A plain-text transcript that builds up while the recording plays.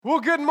Well,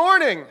 good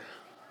morning.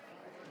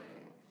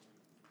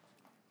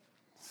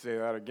 Say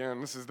that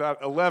again. This is that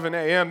 11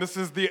 a.m. This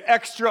is the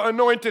extra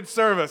anointed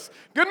service.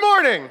 Good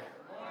morning.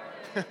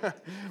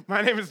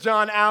 My name is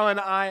John Allen.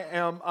 I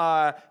am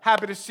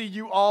happy to see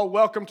you all.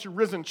 Welcome to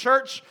Risen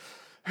Church.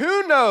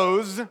 Who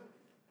knows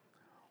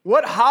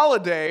what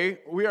holiday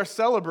we are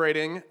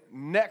celebrating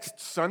next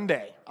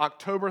Sunday,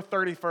 October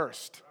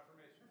 31st?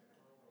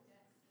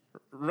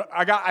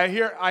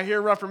 I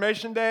hear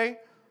Reformation Day.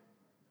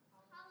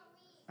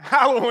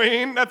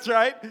 Halloween, that's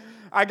right.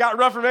 I got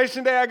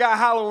Reformation Day, I got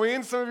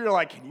Halloween. Some of you are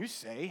like, can you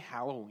say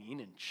Halloween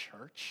in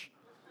church?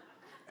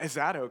 Is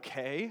that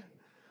okay?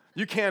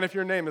 You can if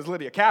your name is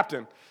Lydia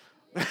Captain.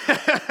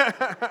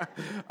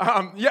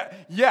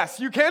 Yes,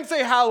 you can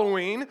say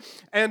Halloween.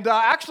 And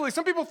actually,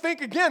 some people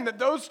think, again, that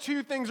those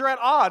two things are at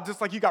odds.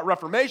 It's like you got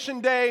Reformation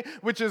Day,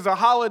 which is a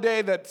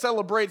holiday that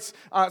celebrates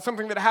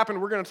something that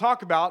happened we're going to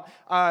talk about.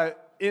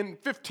 In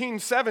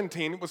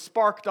 1517, it was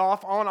sparked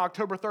off on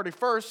October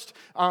 31st.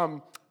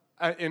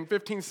 In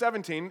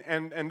 1517,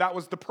 and that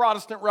was the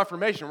Protestant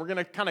Reformation. We're going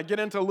to kind of get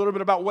into a little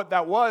bit about what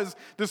that was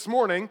this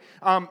morning,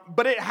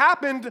 but it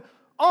happened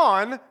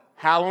on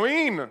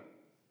Halloween.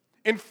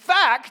 In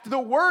fact, the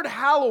word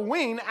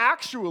Halloween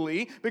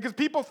actually, because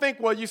people think,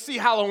 well, you see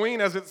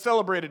Halloween as it's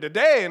celebrated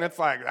today, and it's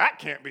like, that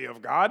can't be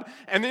of God.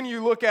 And then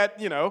you look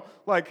at,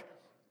 like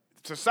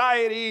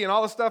society and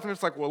all this stuff, and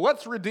it's like, well,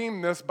 let's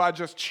redeem this by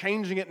just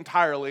changing it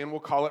entirely, and we'll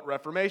call it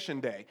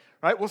Reformation Day,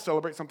 right? We'll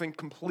celebrate something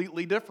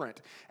completely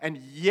different. And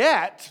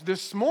yet,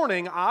 this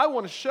morning, I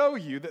want to show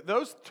you that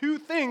those two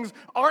things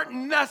aren't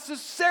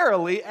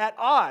necessarily at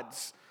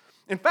odds.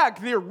 In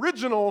fact, the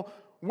original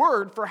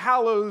word for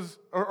Hallows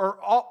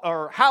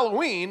or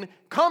Halloween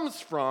comes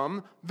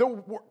from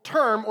the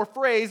term or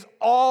phrase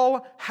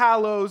All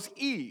Hallows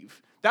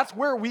Eve. That's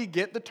where we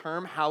get the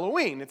term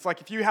Halloween. It's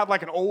like if you have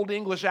like an old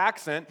English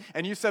accent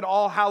and you said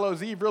All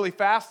Hallows Eve really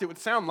fast, it would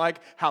sound like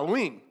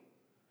Halloween.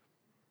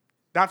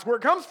 That's where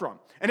it comes from.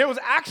 And it was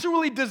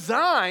actually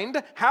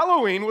designed,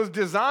 Halloween was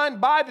designed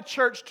by the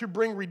church to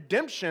bring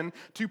redemption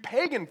to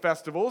pagan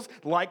festivals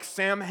like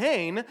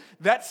Samhain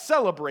that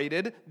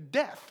celebrated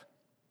death.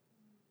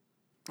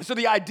 So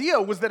the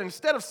idea was that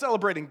instead of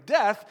celebrating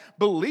death,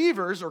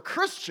 believers or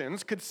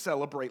Christians could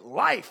celebrate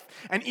life,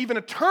 and even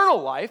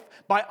eternal life,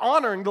 by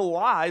honoring the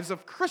lives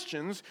of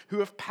Christians who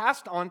have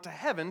passed on to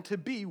heaven to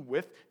be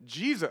with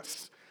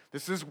Jesus.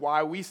 This is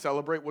why we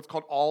celebrate what's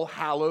called All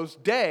Hallows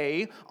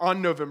Day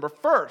on November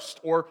 1st,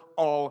 or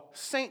All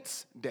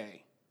Saints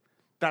Day.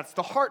 That's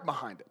the heart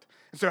behind it.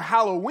 And so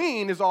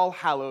Halloween is All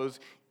Hallows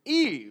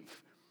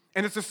Eve,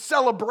 and it's a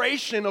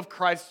celebration of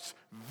Christ's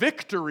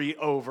victory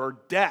over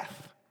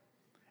death,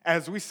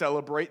 as we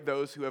celebrate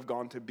those who have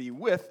gone to be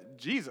with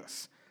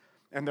Jesus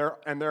and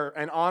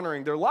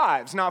honoring their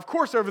lives. Now, of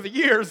course, over the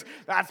years,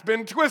 that's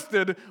been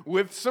twisted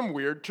with some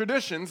weird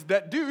traditions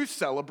that do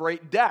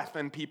celebrate death,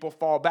 and people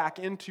fall back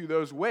into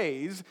those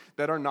ways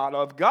that are not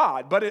of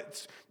God. But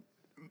it's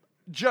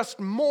just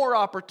more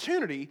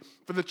opportunity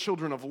for the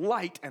children of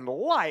light and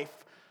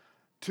life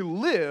to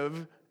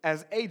live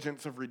as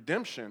agents of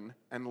redemption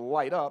and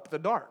light up the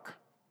dark,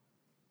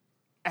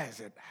 as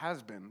it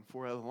has been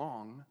for a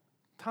long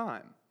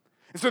time.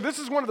 And so this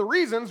is one of the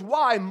reasons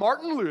why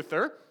Martin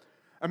Luther,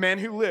 a man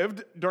who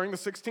lived during the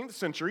 16th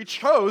century,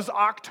 chose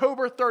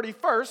October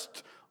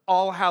 31st,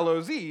 All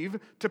Hallows Eve,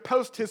 to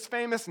post his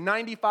famous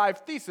 95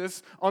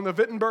 Thesis on the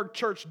Wittenberg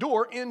church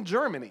door in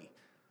Germany,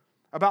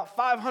 about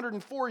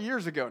 504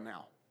 years ago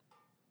now.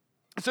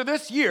 So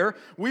this year,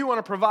 we want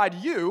to provide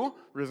you,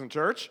 Risen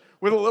Church,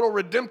 with a little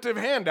redemptive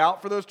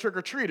handout for those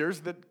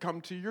trick-or-treaters that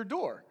come to your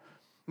door.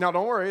 Now,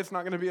 don't worry, it's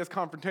not going to be as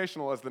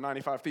confrontational as the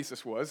 95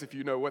 Thesis was. If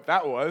you know what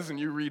that was and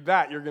you read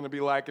that, you're going to be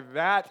like,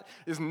 that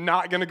is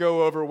not going to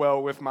go over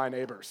well with my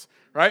neighbors,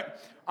 right?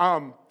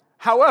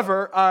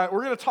 However,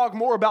 we're going to talk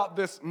more about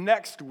this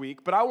next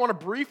week, but I want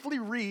to briefly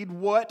read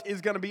what is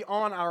going to be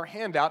on our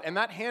handout, and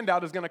that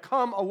handout is going to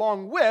come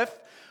along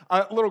with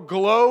a little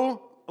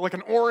glow, like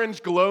an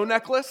orange glow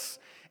necklace,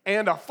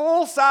 and a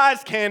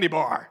full-size candy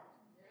bar.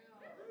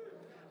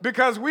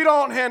 Because we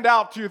don't hand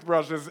out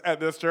toothbrushes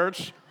at this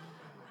church.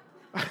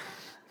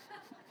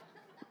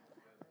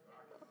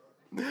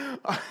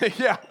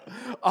 Yeah,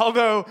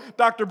 although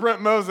Dr. Brent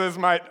Moses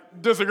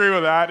might disagree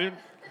with that.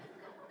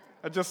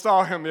 I just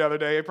saw him the other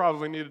day. He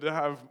probably needed to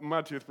have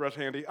my toothbrush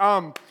handy.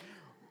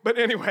 But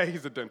anyway,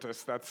 he's a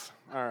dentist. That's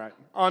all right.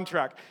 On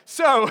track.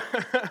 So,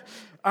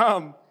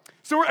 we're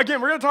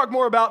going to talk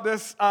more about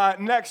this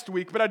next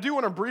week, but I do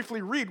want to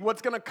briefly read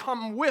what's going to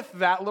come with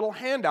that little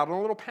handout and a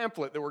little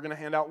pamphlet that we're going to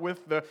hand out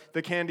with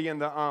the candy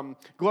and the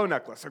glow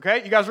necklace,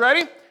 okay? You guys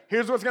ready?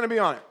 Here's what's going to be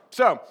on it.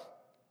 So,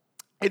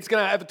 it's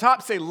going to, at the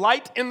top, say,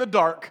 Light in the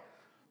Dark,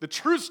 the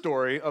true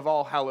story of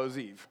All Hallows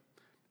Eve.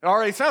 It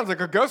already sounds like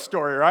a ghost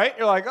story, right?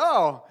 You're like,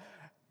 oh,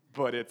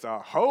 but it's a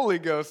Holy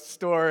Ghost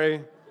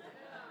story.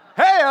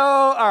 Hey-o!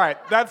 All right,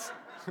 that's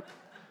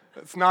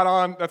not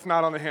on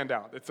the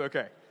handout. It's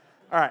okay.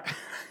 All right.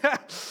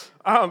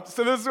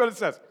 So this is what it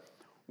says.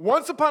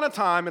 Once upon a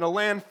time, in a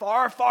land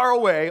far, far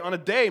away, on a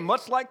day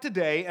much like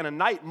today and a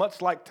night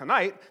much like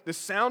tonight, the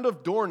sound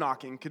of door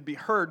knocking could be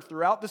heard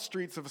throughout the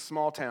streets of a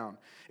small town.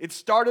 It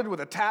started with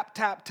a tap,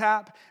 tap,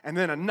 tap, and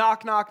then a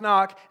knock, knock,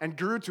 knock, and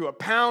grew to a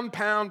pound,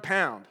 pound,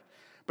 pound.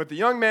 But the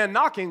young man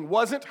knocking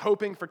wasn't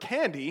hoping for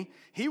candy.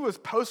 He was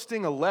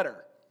posting a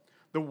letter.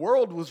 The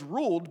world was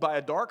ruled by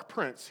a dark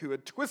prince who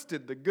had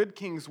twisted the good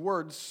king's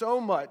words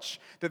so much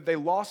that they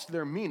lost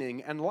their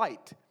meaning and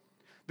light.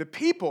 The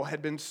people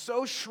had been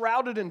so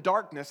shrouded in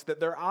darkness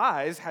that their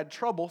eyes had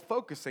trouble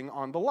focusing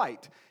on the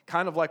light,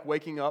 kind of like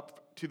waking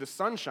up to the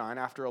sunshine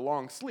after a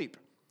long sleep.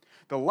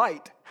 The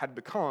light had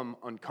become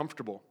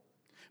uncomfortable.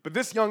 But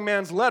this young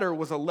man's letter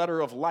was a letter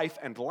of life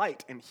and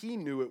light, and he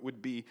knew it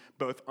would be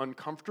both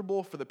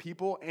uncomfortable for the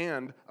people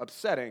and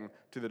upsetting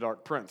to the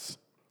dark prince.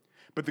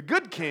 But the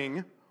good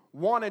king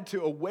wanted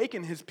to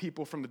awaken his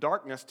people from the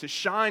darkness to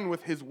shine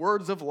with his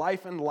words of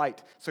life and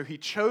light, so he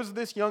chose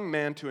this young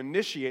man to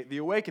initiate the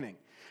awakening.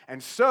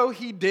 And so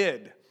he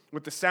did,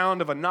 with the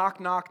sound of a knock,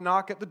 knock,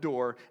 knock at the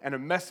door and a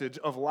message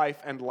of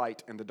life and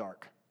light in the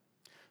dark.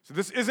 So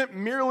this isn't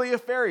merely a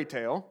fairy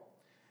tale.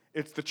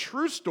 It's the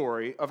true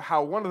story of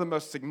how one of the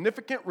most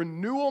significant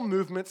renewal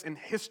movements in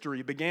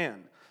history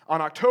began.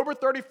 On October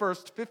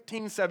 31st,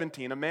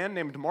 1517, a man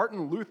named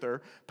Martin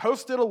Luther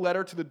posted a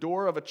letter to the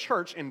door of a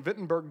church in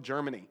Wittenberg,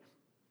 Germany.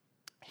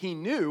 He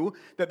knew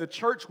that the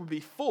church would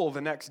be full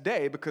the next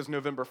day because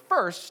November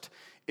 1st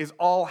is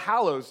All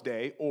Hallows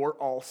Day or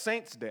All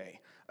Saints Day,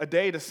 a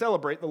day to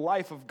celebrate the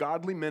life of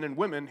godly men and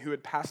women who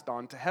had passed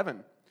on to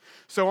heaven.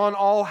 So on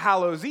All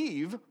Hallows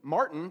Eve,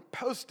 Martin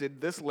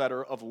posted this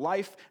letter of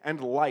life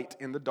and light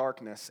in the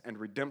darkness and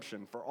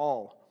redemption for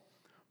all.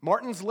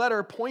 Martin's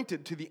letter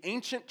pointed to the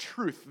ancient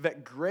truth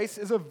that grace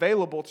is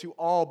available to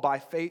all by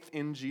faith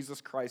in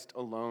Jesus Christ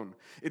alone.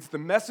 It's the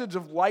message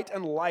of light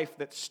and life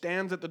that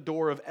stands at the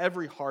door of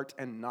every heart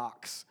and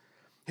knocks.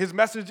 His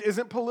message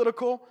isn't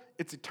political,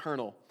 it's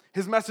eternal.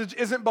 His message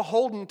isn't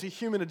beholden to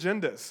human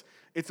agendas.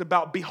 It's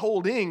about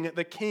beholding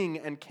the King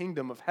and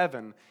kingdom of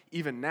heaven,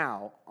 even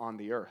now on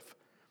the earth.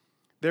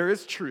 There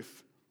is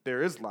truth,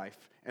 there is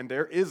life, and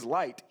there is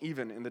light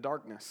even in the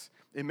darkness.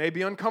 It may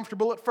be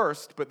uncomfortable at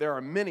first, but there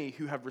are many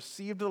who have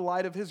received the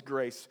light of his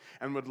grace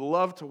and would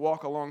love to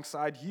walk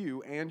alongside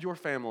you and your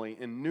family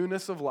in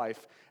newness of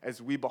life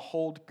as we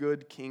behold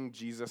good King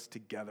Jesus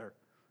together.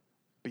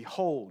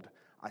 Behold,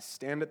 I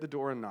stand at the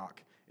door and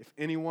knock. If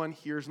anyone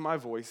hears my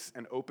voice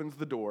and opens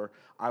the door,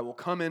 I will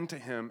come in to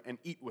him and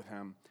eat with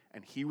him,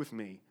 and he with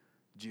me,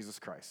 Jesus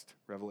Christ.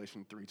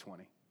 Revelation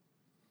 3:20.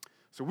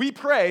 So we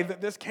pray that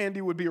this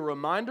candy would be a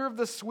reminder of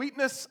the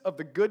sweetness of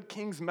the good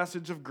King's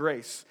message of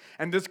grace,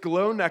 and this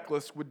glow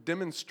necklace would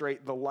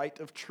demonstrate the light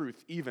of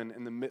truth even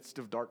in the midst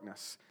of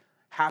darkness.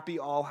 Happy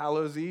All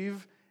Hallows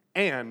Eve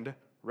and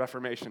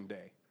Reformation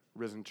Day,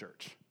 Risen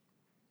Church.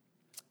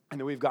 And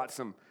then we've got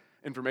some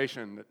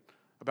information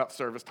about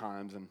service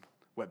times and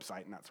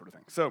website and that sort of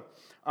thing. So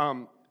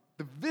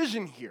the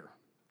vision here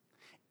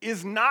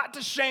is not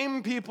to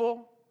shame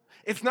people.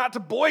 It's not to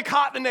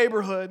boycott the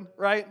neighborhood,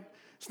 right?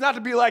 It's not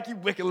to be like, you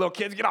wicked little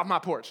kids, get off my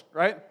porch,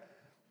 right?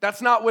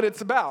 That's not what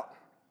it's about.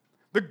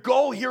 The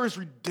goal here is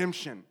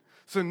redemption.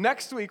 So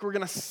next week, we're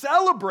going to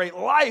celebrate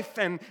life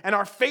and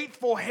our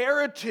faithful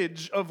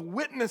heritage of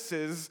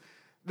witnesses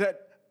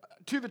that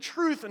to the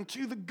truth and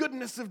to the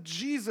goodness of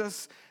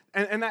Jesus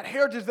and that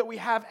heritage that we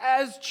have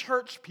as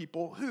church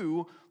people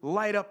who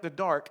light up the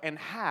dark and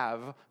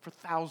have for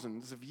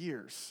thousands of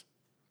years.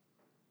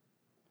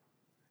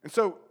 And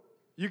so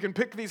you can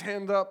pick these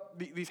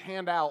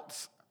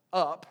handouts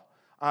up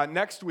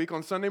next week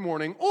on Sunday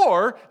morning,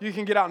 or you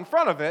can get out in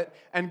front of it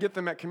and get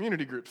them at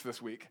community groups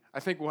this week. I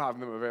think we'll have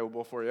them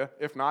available for you.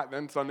 If not,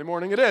 then Sunday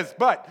morning it is.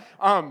 But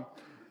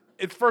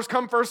it's first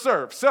come, first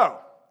serve. So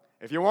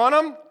if you want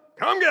them,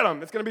 come get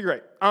them. It's going to be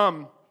great.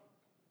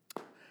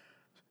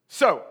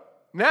 So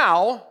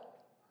now,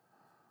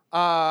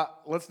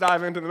 let's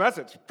dive into the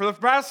message. For the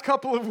past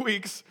couple of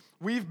weeks,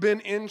 we've been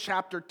in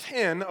chapter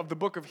 10 of the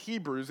book of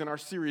Hebrews in our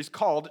series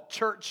called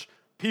Church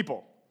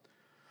People.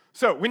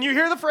 So when you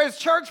hear the phrase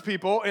church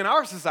people in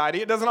our society,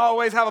 it doesn't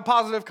always have a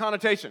positive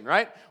connotation,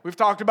 right? We've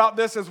talked about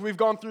this as we've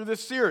gone through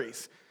this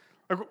series.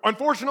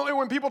 Unfortunately,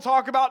 when people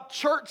talk about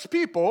church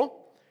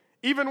people,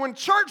 even when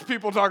church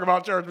people talk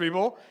about church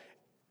people,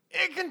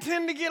 it can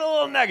tend to get a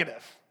little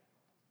negative.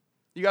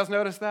 You guys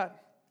notice that?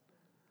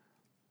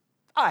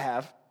 I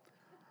have.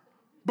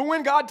 But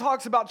when God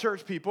talks about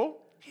church people,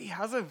 he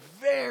has a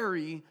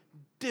very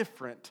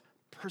different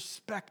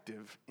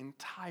perspective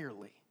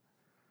entirely.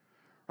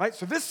 Right?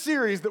 So this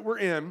series that we're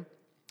in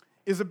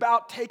is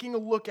about taking a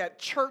look at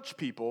church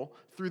people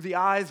through the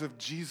eyes of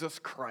Jesus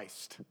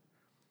Christ.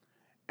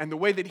 And the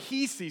way that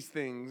he sees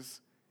things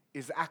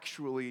is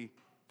actually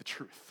the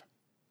truth.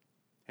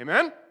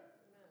 Amen?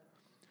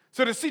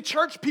 So to see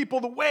church people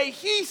the way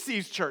he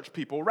sees church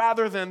people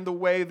rather than the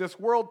way this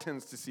world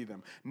tends to see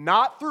them.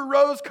 Not through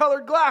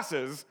rose-colored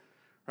glasses,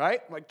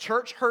 right? Like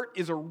church hurt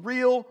is a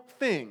real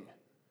thing.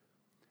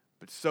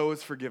 But so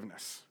is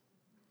forgiveness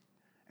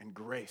and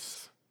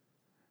grace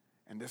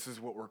And this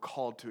is what we're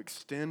called to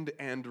extend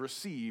and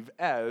receive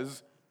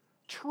as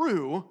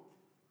true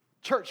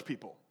church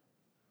people.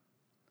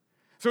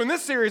 So in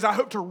this series, I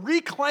hope to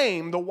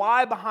reclaim the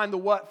why behind the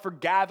what for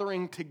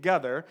gathering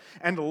together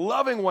and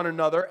loving one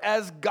another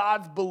as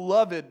God's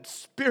beloved,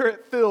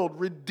 spirit-filled,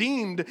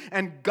 redeemed,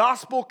 and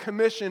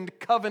gospel-commissioned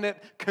covenant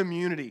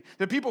community.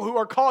 The people who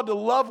are called to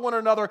love one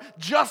another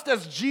just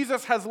as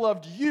Jesus has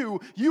loved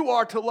you, you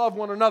are to love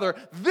one another.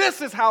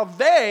 This is how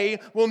they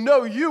will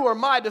know you are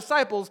my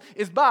disciples,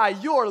 is by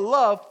your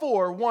love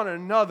for one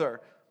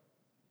another.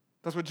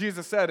 That's what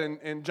Jesus said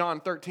in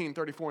John 13,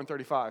 34, and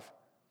 35.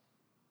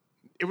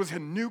 It was a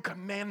new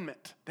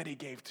commandment that he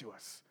gave to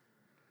us.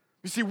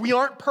 You see, we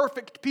aren't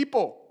perfect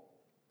people,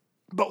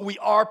 but we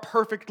are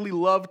perfectly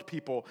loved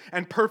people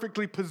and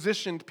perfectly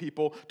positioned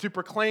people to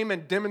proclaim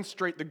and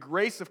demonstrate the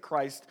grace of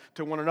Christ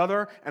to one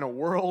another and a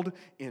world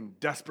in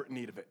desperate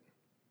need of it.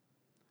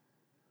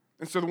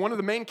 And so one of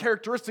the main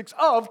characteristics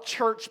of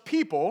church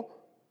people,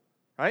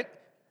 right,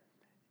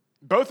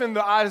 both in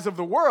the eyes of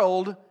the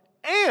world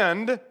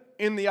and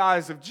in the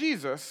eyes of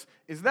Jesus,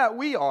 is that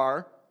we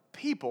are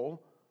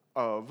people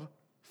of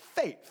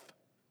faith.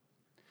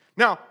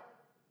 Now,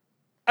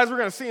 as we're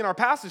going to see in our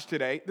passage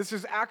today, this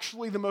is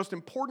actually the most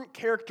important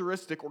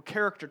characteristic or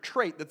character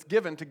trait that's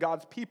given to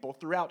God's people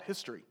throughout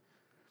history.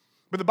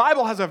 But the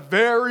Bible has a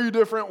very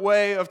different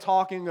way of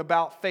talking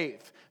about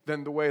faith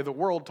than the way the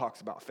world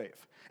talks about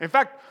faith. In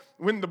fact,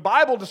 when the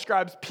Bible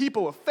describes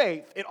people of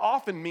faith, it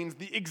often means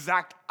the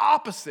exact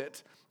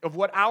opposite of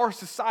what our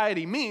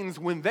society means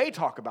when they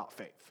talk about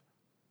faith.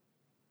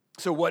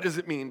 So what does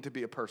it mean to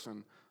be a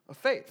person of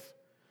faith?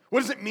 What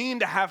does it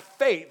mean to have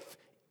faith,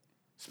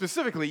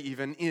 specifically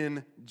even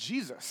in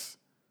Jesus?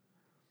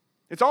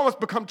 It's almost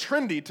become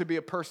trendy to be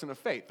a person of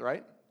faith,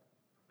 right?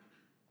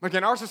 Like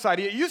in our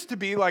society, it used to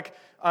be like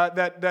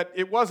that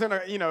it wasn't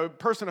a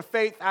person of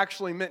faith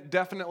actually meant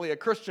definitely a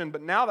Christian,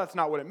 but now that's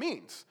not what it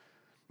means.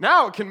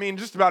 Now it can mean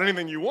just about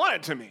anything you want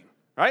it to mean,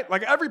 right?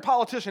 Like every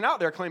politician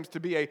out there claims to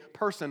be a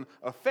person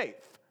of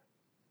faith.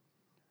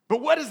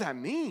 But what does that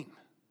mean?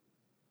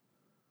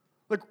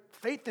 Like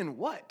faith in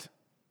what?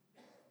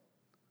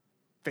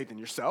 Faith in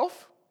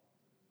yourself?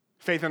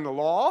 Faith in the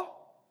law?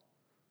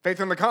 Faith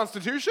in the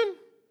Constitution?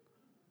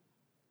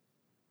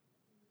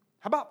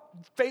 How about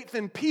faith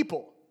in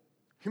people,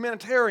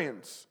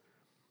 humanitarians?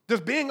 Does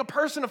being a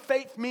person of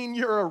faith mean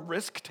you're a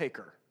risk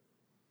taker?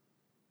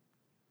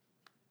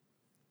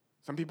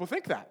 Some people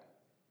think that,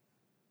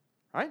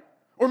 right?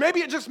 Or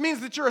maybe it just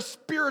means that you're a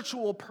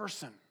spiritual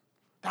person.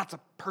 That's a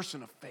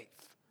person of faith,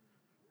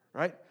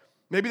 right?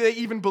 Maybe they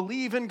even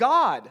believe in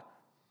God.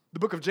 The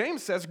book of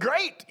James says,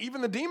 great,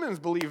 even the demons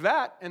believe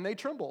that, and they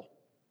tremble.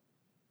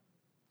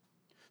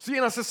 See,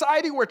 in a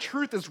society where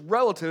truth is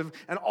relative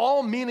and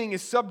all meaning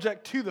is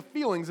subject to the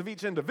feelings of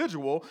each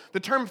individual,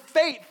 the term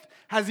faith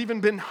has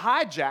even been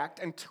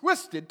hijacked and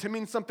twisted to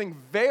mean something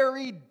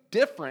very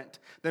different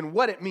than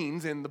what it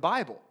means in the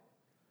Bible.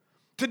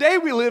 Today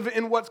we live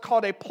in what's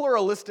called a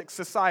pluralistic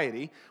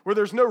society where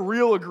there's no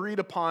real agreed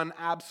upon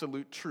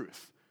absolute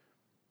truth.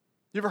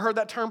 You ever heard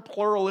that term,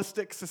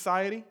 pluralistic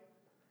society?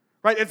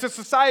 Right? It's a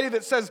society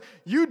that says,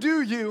 you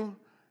do you,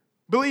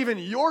 believe in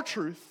your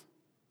truth,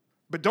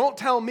 but don't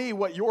tell me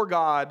what your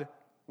God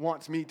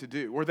wants me to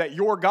do, or that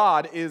your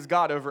God is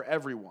God over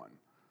everyone.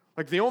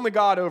 Like the only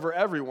God over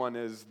everyone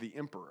is the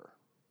emperor.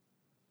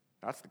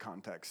 That's the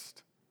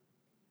context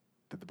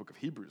that the book of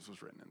Hebrews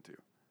was written into.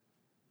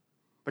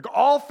 Like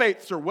all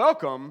faiths are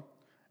welcome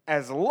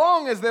as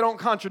long as they don't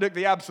contradict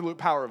the absolute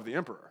power of the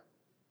emperor.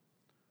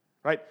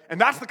 Right?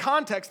 And that's the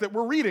context that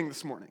we're reading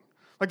this morning.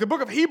 Like the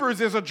book of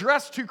Hebrews is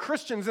addressed to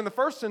Christians in the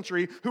first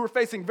century who were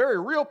facing very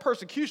real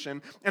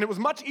persecution, and it was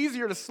much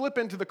easier to slip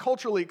into the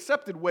culturally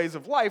accepted ways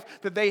of life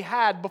that they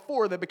had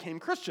before they became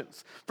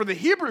Christians. For the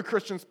Hebrew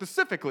Christians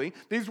specifically,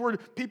 these were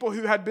people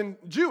who had been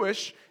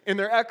Jewish in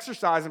their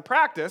exercise and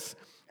practice,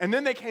 and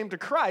then they came to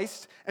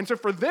Christ, and so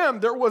for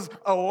them, there was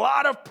a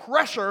lot of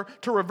pressure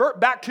to revert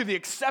back to the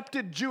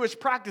accepted Jewish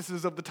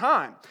practices of the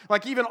time,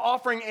 like even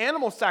offering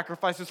animal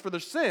sacrifices for their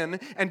sin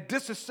and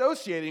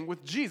disassociating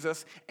with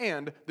Jesus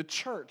and the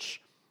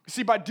church.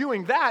 See, by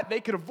doing that, they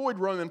could avoid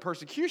Roman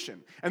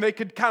persecution, and they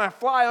could kind of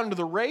fly under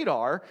the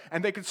radar,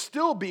 and they could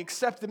still be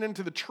accepted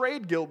into the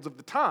trade guilds of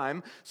the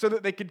time so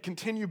that they could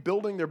continue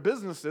building their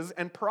businesses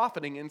and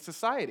profiting in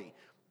society.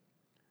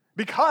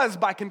 Because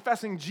by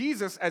confessing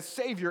Jesus as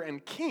Savior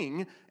and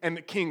King, and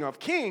the King of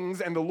Kings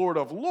and the Lord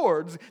of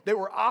Lords, they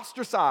were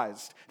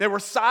ostracized, they were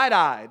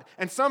side-eyed,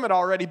 and some had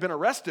already been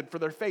arrested for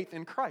their faith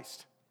in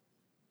Christ.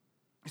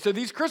 So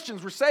these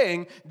Christians were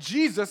saying,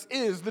 Jesus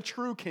is the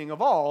true King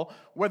of all,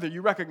 whether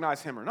you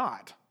recognize him or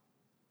not.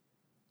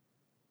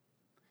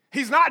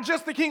 He's not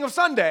just the King of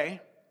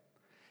Sunday.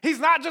 He's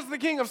not just the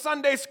King of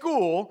Sunday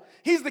school.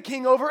 He's the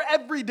King over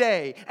every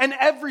day and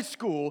every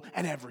school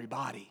and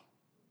everybody,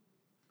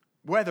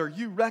 whether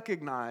you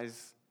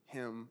recognize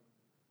him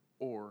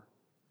or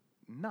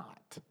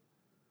not.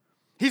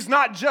 He's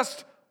not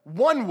just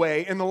one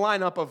way in the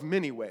lineup of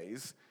many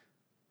ways,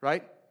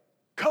 right?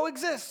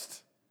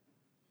 Coexist.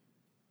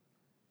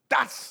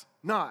 That's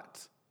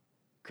not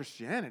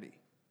Christianity.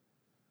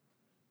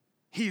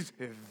 He's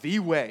the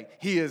way,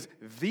 he is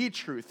the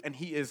truth, and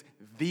he is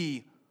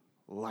the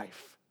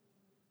life.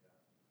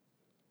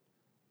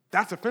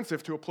 That's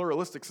offensive to a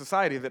pluralistic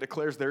society that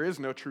declares there is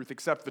no truth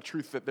except the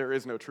truth that there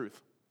is no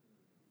truth.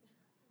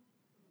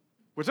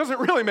 Which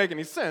doesn't really make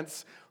any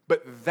sense,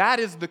 but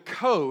that is the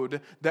code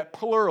that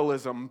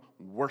pluralism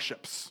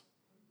worships.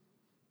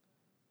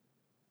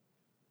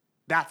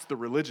 That's the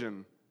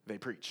religion they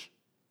preach.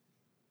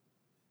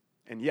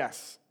 And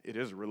yes, it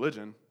is a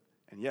religion,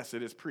 and yes,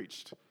 it is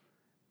preached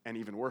and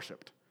even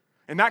worshiped.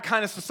 In that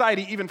kind of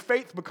society, even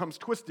faith becomes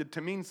twisted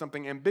to mean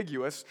something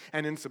ambiguous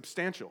and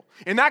insubstantial.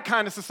 In that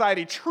kind of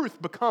society, truth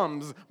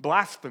becomes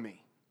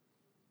blasphemy.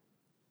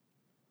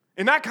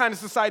 In that kind of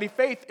society,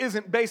 faith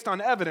isn't based on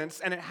evidence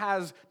and it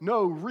has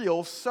no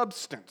real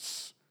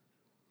substance.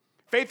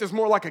 Faith is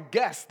more like a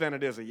guess than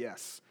it is a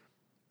yes.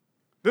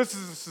 This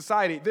is the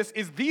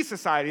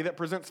society that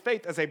presents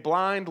faith as a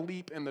blind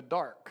leap in the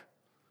dark.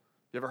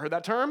 You ever heard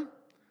that term?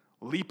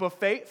 Leap of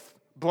faith,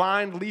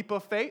 blind leap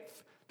of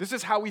faith. This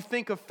is how we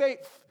think of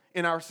faith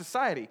in our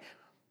society.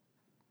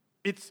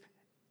 It's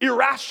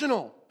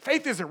irrational.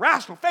 Faith is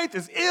irrational. Faith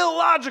is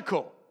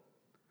illogical.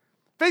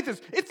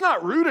 It's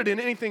not rooted in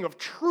anything of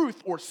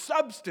truth or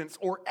substance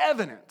or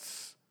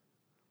evidence.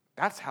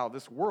 That's how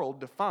this world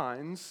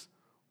defines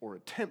or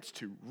attempts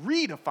to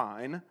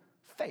redefine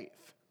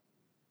faith.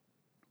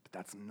 But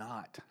that's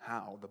not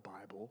how the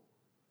Bible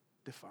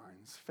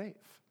defines faith.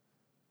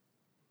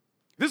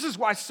 This is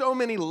why so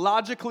many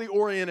logically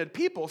oriented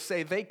people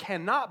say they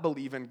cannot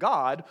believe in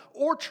God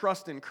or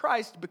trust in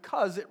Christ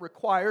because it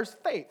requires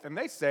faith. And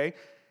they say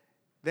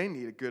they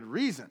need a good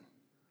reason.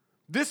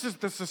 This is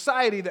the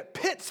society that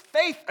pits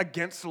faith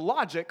against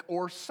logic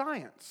or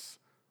science,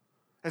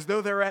 as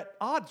though they're at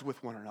odds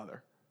with one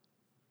another.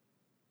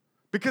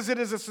 Because it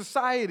is a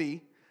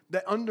society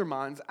that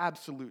undermines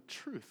absolute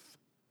truth.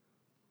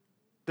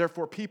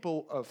 Therefore,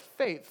 people of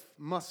faith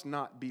must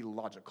not be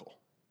logical.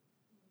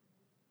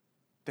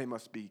 They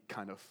must be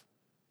kind of,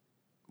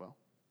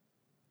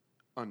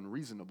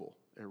 unreasonable,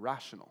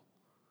 irrational.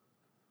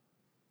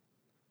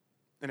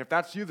 And if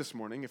that's you this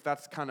morning, if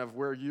that's kind of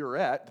where you're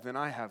at, then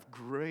I have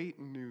great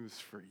news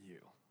for you.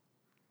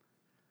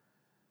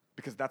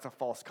 Because that's a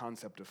false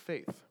concept of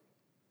faith.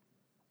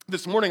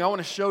 This morning, I want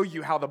to show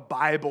you how the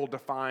Bible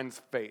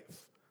defines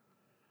faith.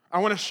 I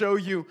want to show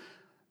you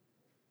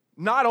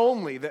not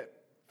only that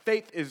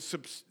faith is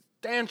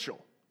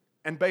substantial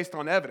and based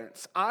on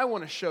evidence, I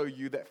want to show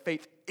you that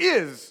faith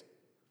is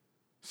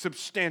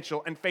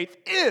substantial and faith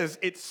is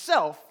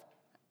itself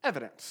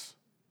evidence.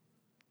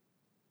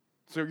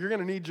 So you're going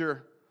to need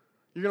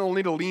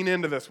to lean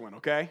into this one,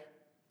 okay?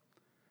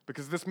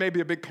 Because this may be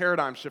a big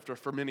paradigm shifter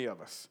for many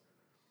of us.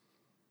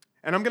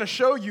 And I'm going to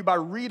show you by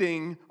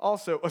reading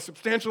also a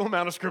substantial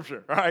amount of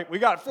scripture, all right? We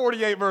got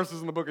 48 verses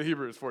in the book of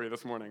Hebrews for you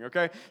this morning,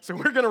 okay? So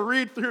we're going to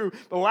read through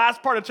the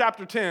last part of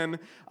chapter 10,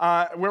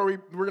 where we're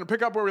going to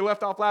pick up where we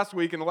left off last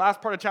week in the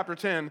last part of chapter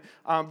 10,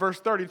 verse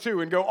 32,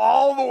 and go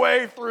all the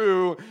way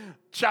through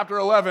chapter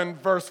 11,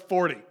 verse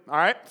 40, all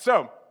right?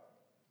 So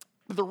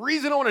the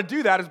reason I want to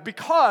do that is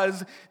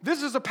because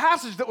this is a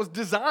passage that was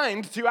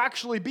designed to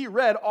actually be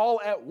read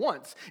all at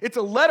once. It's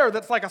a letter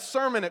that's like a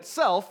sermon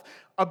itself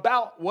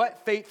about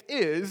what faith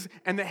is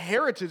and the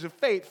heritage of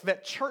faith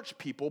that church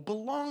people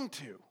belong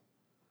to.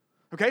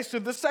 Okay, so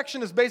this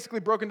section is basically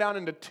broken down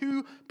into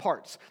two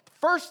parts. The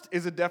first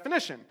is a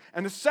definition,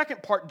 and the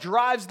second part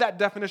drives that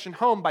definition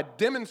home by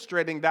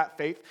demonstrating that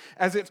faith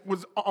as it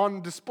was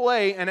on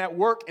display and at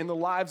work in the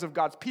lives of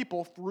God's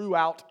people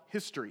throughout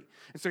history.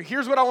 And so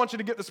here's what I want you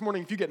to get this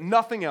morning if you get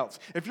nothing else.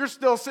 If you're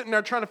still sitting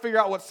there trying to figure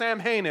out what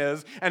Samhain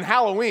is, and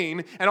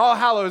Halloween, and All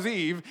Hallows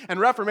Eve, and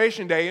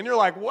Reformation Day, and you're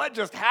like, what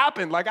just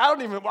happened? Like,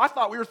 I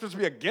thought we were supposed to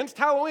be against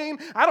Halloween.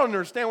 I don't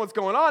understand what's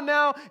going on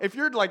now. If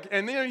you're like,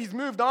 and then he's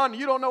moved on,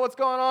 you don't know what's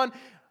going on.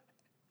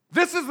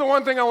 This is the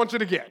one thing I want you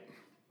to get.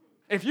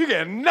 If you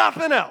get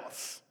nothing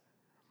else,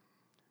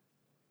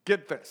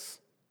 get this.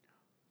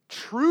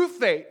 True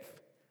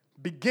faith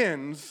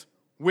begins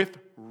with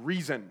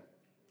reason.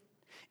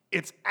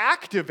 It's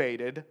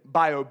activated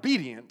by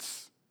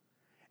obedience,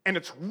 and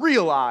it's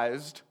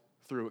realized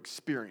through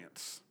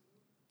experience.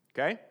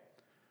 Okay?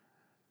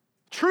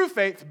 True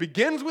faith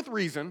begins with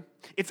reason,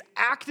 it's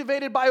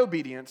activated by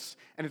obedience,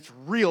 and it's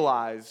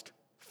realized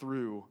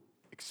through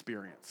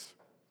experience.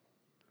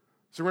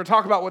 So we're going to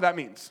talk about what that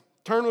means.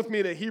 Turn with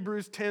me to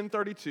Hebrews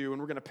 10:32, and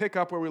we're going to pick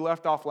up where we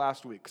left off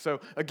last week.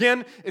 So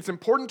again, it's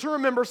important to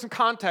remember some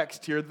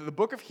context here that the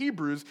book of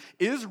Hebrews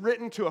is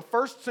written to a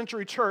first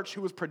century church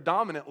who was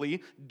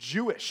predominantly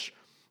Jewish.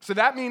 So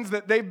that means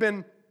that they've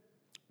been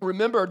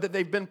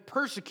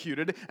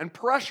persecuted and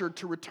pressured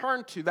to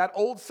return to that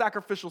old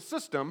sacrificial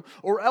system,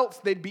 or else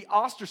they'd be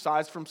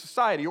ostracized from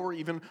society or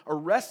even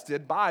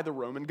arrested by the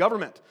Roman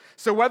government.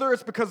 So whether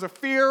it's because of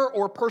fear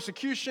or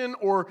persecution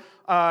or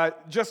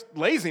just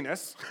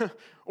laziness,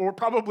 or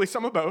probably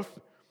some of both,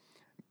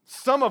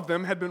 some of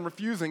them had been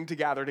refusing to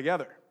gather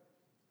together.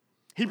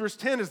 Hebrews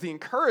 10 is the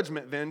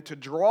encouragement then to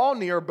draw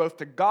near both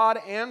to God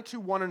and to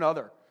one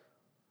another.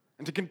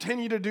 and to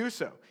continue to do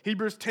so.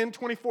 Hebrews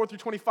 10:24 through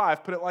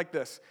 25 put it like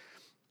this.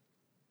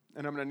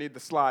 And I'm going to need the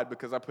slide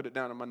because I put it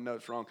down in my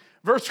notes wrong.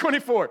 Verse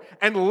 24,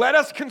 and let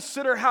us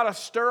consider how to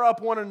stir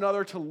up one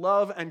another to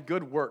love and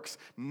good works,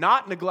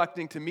 not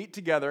neglecting to meet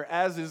together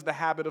as is the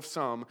habit of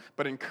some,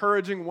 but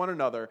encouraging one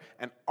another,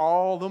 and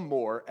all the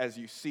more as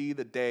you see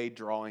the day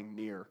drawing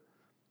near.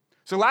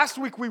 So last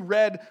week we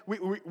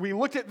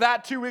looked at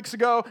that 2 weeks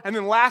ago, and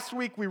then last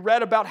week we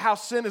read about how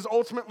sin is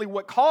ultimately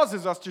what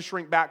causes us to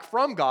shrink back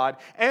from God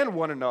and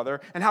one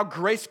another, and how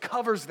grace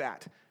covers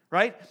that.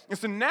 Right? And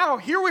so now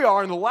here we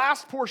are in the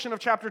last portion of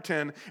chapter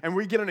 10, and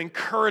we get an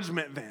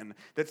encouragement then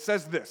that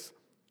says this.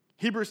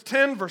 Hebrews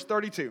 10, verse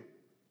 32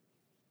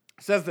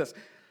 says this,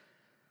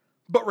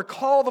 but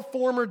recall the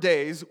former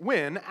days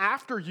when,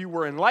 after you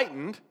were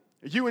enlightened,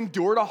 you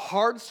endured a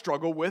hard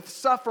struggle with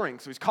suffering.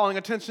 So he's calling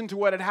attention to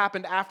what had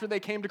happened after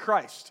they came to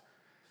Christ.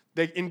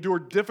 They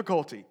endured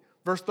difficulty.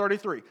 Verse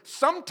 33,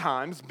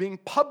 sometimes being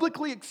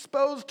publicly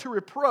exposed to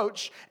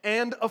reproach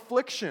and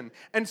affliction,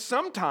 and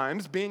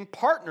sometimes being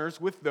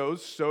partners with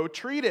those so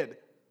treated.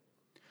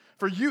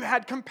 For you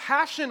had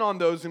compassion on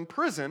those in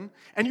prison,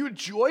 and you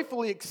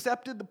joyfully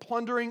accepted the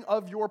plundering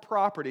of your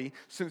property,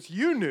 since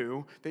you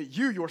knew that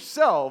you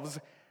yourselves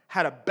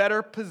had a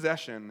better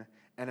possession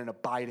and an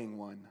abiding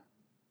one.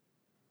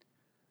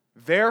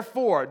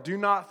 Therefore, do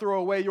not throw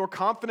away your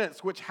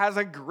confidence, which has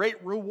a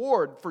great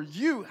reward, for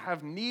you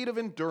have need of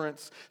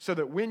endurance, so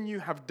that when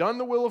you have done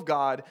the will of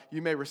God,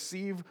 you may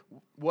receive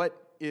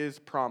what is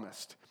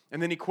promised.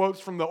 And then he quotes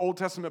from the Old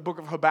Testament book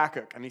of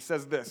Habakkuk, and he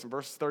says this in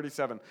verse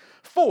 37,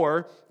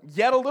 for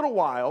yet a little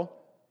while,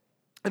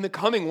 and the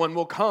coming one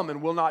will come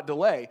and will not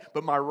delay,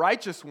 but my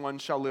righteous one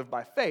shall live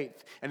by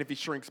faith, and if he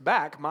shrinks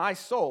back, my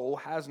soul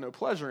has no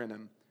pleasure in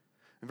him.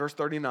 In verse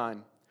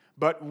 39,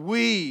 but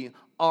we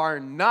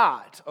are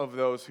not of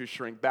those who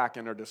shrink back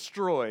and are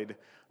destroyed,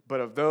 but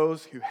of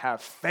those who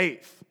have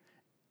faith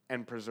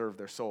and preserve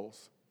their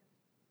souls.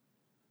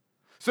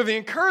 So the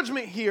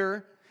encouragement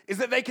here is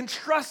that they can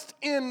trust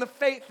in the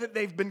faith that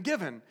they've been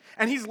given.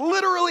 And he's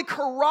literally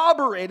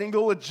corroborating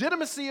the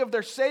legitimacy of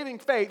their saving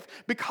faith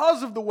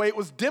because of the way it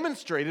was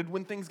demonstrated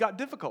when things got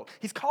difficult.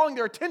 He's calling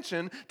their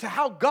attention to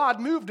how God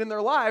moved in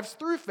their lives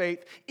through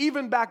faith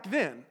even back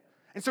then.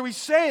 And so he's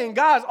saying,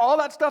 guys, all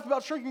that stuff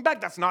about shrinking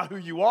back, that's not who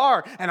you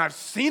are. And I've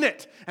seen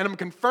it. And I'm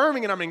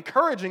confirming and I'm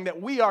encouraging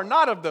that we are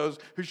not of those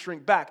who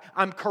shrink back.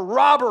 I'm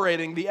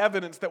corroborating the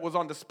evidence that was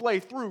on display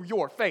through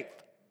your faith.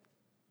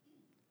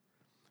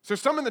 So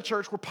some in the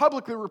church were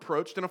publicly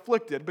reproached and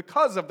afflicted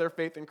because of their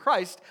faith in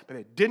Christ, but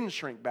they didn't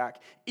shrink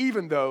back,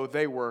 even though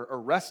they were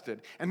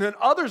arrested. And then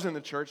others in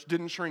the church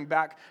didn't shrink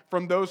back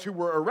from those who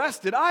were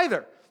arrested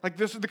either. Like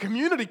the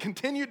community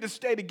continued to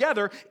stay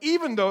together,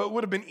 even though it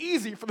would have been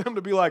easy for them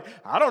to be like,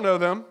 I don't know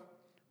them,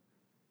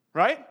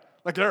 right?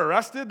 Like they're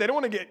arrested. They don't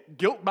want to get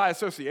guilt by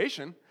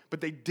association, but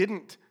they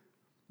didn't.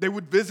 They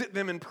would visit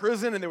them in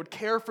prison and they would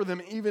care for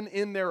them even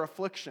in their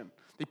affliction.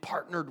 They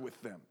partnered with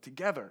them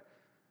together.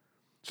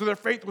 So their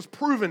faith was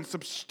proven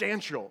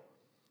substantial,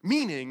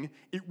 meaning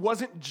it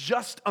wasn't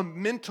just a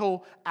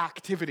mental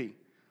activity.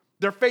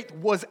 Their faith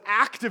was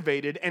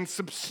activated and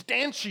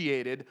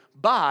substantiated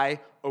by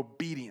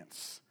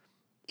obedience,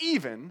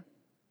 even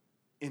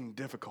in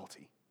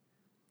difficulty.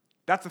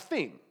 That's a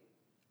theme.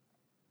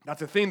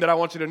 That's a theme that I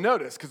want you to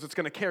notice because it's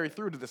going to carry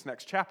through to this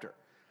next chapter.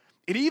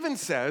 It even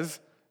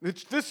says,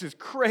 this is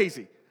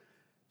crazy,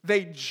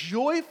 they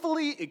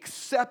joyfully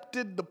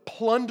accepted the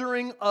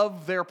plundering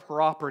of their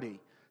property,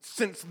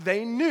 since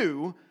they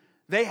knew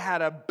they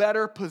had a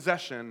better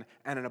possession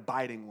and an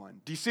abiding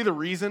one. Do you see the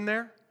reason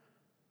there?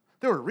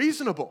 They were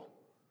reasonable.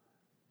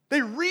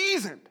 They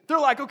reasoned. They're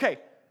like, okay,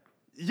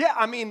 yeah,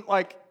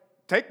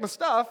 take my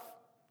stuff.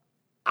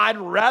 I'd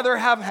rather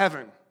have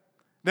heaven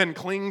than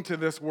cling to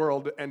this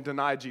world and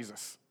deny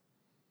Jesus.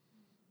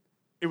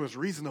 It was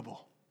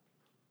reasonable.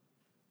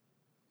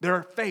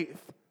 Their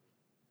faith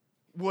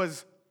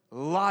was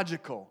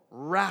logical,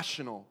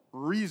 rational,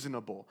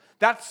 reasonable.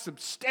 That's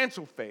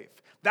substantial faith.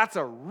 That's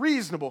a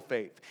reasonable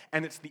faith.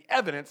 And it's the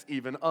evidence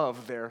even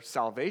of their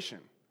salvation.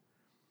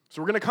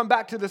 So we're going to come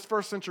back to this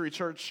first century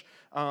church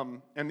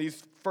and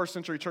these first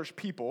century church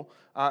people.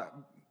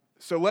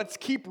 So let's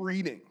keep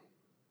reading.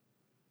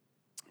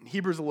 In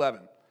Hebrews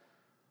 11.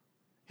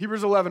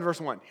 Hebrews 11,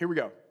 verse 1. Here we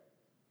go.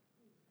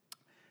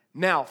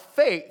 Now,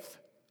 faith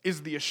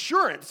is the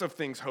assurance of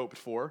things hoped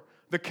for,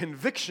 the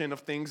conviction of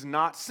things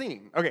not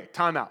seen. Okay,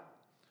 time out.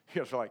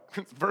 You guys are like,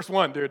 it's verse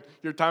 1, dude.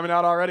 You're timing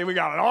out already? We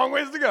got a long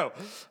ways to go.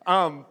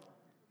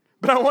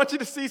 But I want you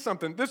to see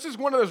something. This is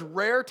one of those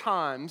rare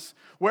times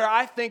where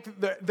I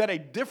think that a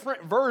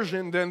different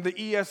version than the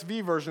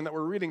ESV version that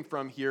we're reading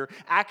from here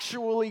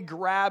actually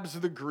grabs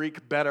the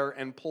Greek better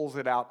and pulls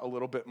it out a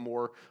little bit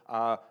more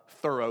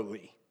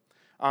thoroughly.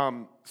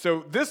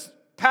 So this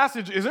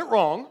passage isn't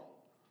wrong,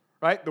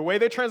 right? The way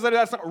they translated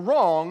that's not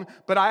wrong,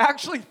 but I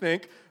actually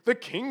think the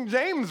King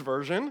James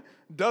Version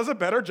does a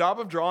better job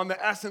of drawing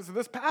the essence of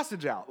this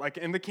passage out. Like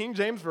in the King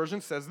James Version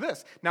says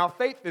this, now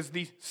faith is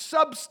the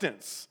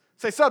substance.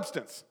 Say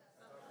substance.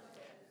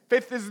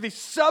 Faith is the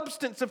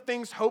substance of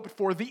things hoped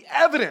for, the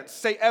evidence,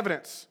 say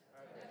evidence.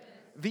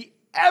 The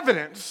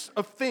evidence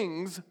of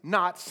things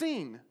not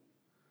seen.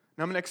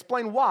 Now I'm going to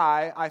explain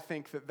why I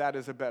think that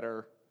is a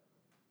better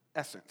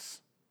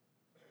essence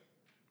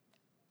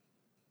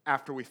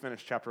after we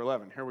finish chapter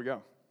 11. Here we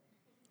go.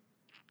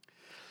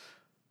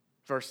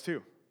 Verse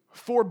 2.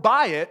 For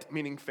by it,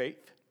 meaning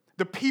faith,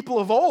 the people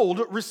of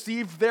old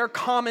received their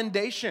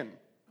commendation.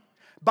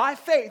 By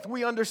faith,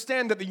 we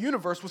understand that the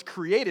universe was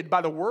created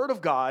by the word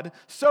of God,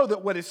 so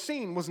that what is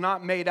seen was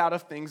not made out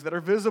of things that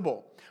are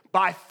visible.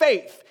 By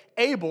faith,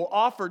 Abel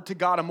offered to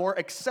God a more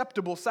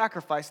acceptable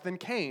sacrifice than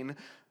Cain,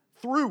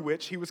 through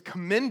which he was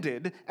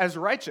commended as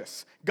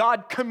righteous,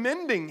 God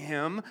commending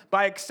him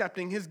by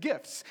accepting his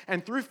gifts.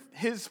 And through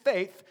his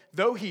faith,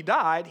 though he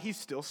died, he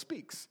still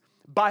speaks.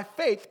 By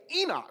faith,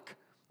 Enoch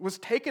was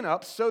taken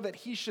up so that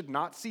he should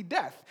not see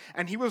death,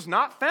 and he was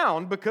not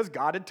found because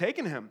God had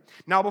taken him.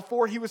 Now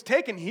before he was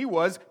taken, he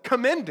was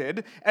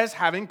commended as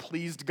having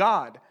pleased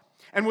God.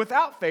 And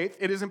without faith,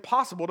 it is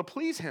impossible to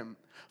please him.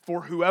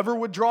 For whoever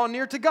would draw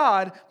near to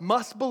God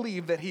must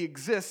believe that he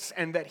exists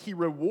and that he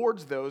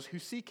rewards those who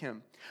seek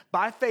him.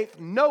 By faith,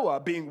 Noah,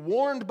 being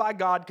warned by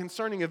God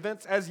concerning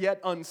events as yet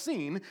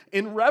unseen,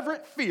 in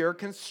reverent fear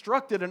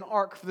constructed an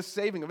ark for the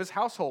saving of his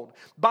household.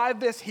 By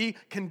this he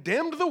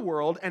condemned the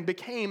world and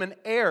became an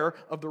heir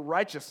of the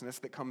righteousness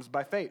that comes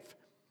by faith.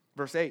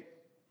 Verse 8.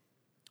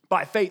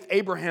 By faith,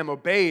 Abraham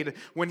obeyed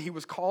when he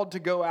was called to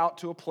go out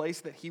to a place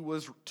that he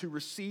was to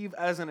receive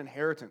as an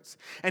inheritance.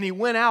 And he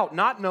went out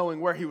not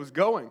knowing where he was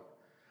going.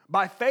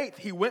 By faith,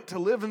 he went to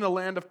live in the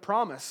land of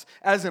promise,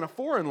 as in a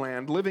foreign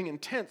land, living in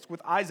tents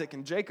with Isaac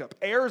and Jacob,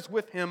 heirs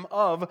with him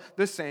of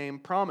the same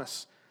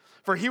promise.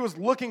 For he was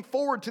looking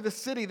forward to the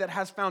city that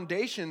has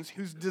foundations,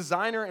 whose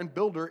designer and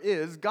builder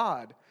is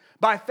God.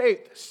 By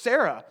faith,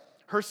 Sarah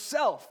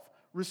herself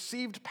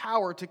received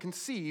power to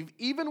conceive,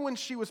 even when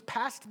she was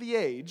past the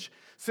age,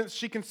 since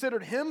she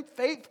considered him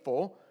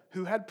faithful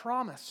who had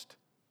promised.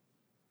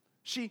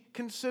 She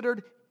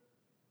considered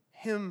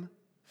him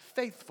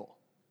faithful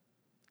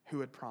who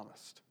had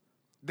promised.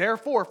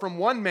 Therefore, from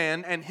one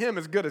man, and him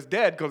as good as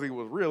dead because he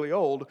was really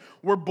old,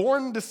 were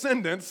born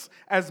descendants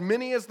as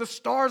many as the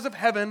stars of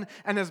heaven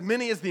and as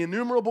many as the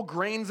innumerable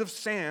grains of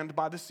sand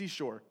by the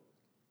seashore.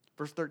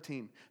 Verse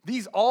 13,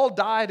 these all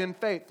died in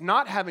faith,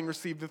 not having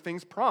received the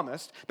things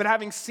promised, but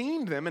having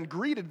seen them and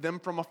greeted them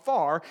from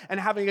afar, and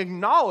having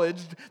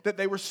acknowledged that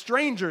they were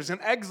strangers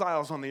and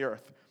exiles on the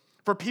earth.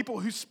 For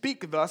people who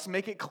speak thus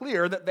make it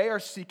clear that they are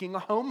seeking a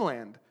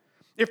homeland.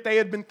 If they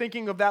had been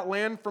thinking of that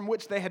land from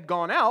which they had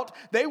gone out,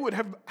 they would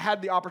have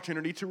had the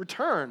opportunity to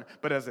return.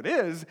 But as it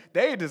is,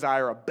 they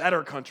desire a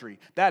better country,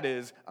 that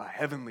is, a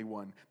heavenly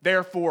one.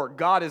 Therefore,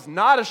 God is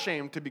not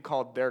ashamed to be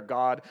called their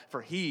God,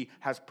 for he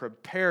has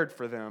prepared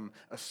for them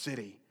a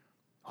city,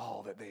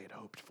 all that they had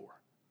hoped for.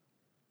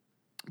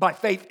 By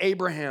faith,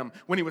 Abraham,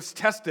 when he was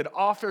tested,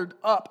 offered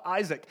up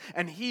Isaac,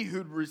 and he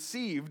who'd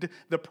received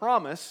the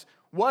promise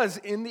was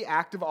in the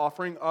act of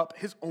offering up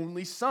his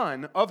only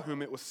son, of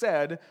whom it was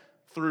said,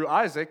 through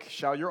Isaac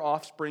shall your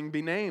offspring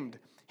be named.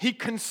 He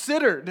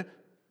considered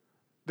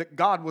that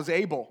God was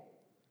able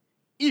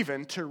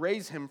even to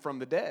raise him from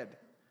the dead,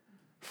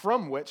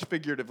 from which,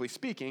 figuratively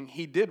speaking,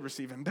 he did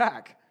receive him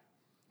back.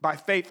 By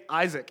faith,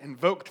 Isaac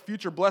invoked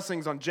future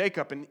blessings on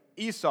Jacob and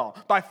Esau.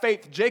 By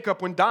faith,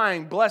 Jacob, when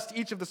dying, blessed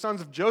each of the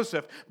sons of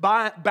Joseph,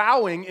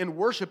 bowing in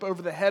worship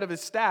over the head of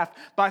his staff.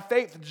 By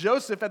faith,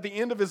 Joseph, at the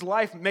end of his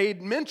life, made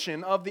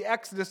mention of the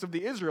exodus of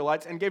the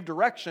Israelites and gave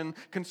direction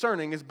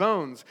concerning his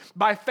bones.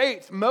 By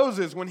faith,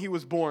 Moses, when he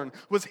was born,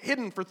 was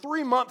hidden for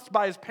 3 months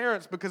by his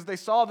parents because they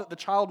saw that the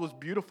child was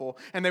beautiful,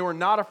 and they were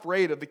not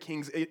afraid of the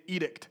king's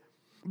edict.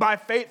 By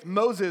faith,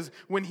 Moses,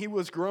 when he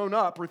was grown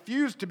up,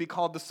 refused to be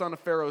called the son of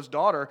Pharaoh's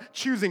daughter,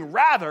 choosing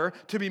rather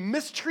to be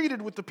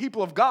mistreated with the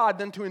people of God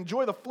than to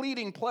enjoy the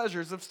fleeting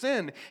pleasures of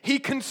sin. He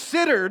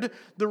considered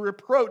the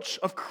reproach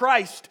of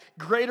Christ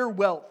greater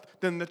wealth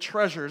than the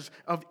treasures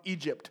of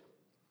Egypt,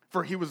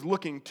 for he was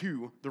looking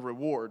to the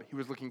reward. He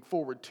was looking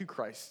forward to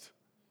Christ.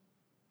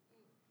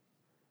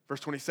 Verse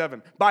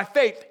 27, by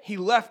faith he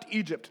left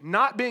Egypt,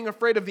 not being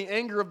afraid of the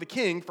anger of the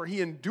king, for he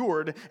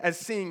endured as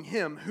seeing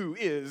him who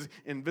is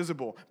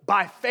invisible.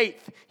 By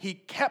faith he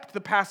kept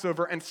the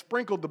Passover and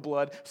sprinkled the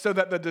blood, so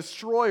that the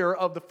destroyer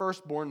of the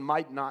firstborn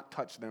might not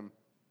touch them.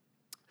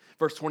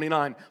 Verse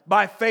 29,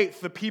 by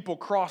faith the people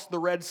crossed the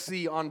Red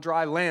Sea on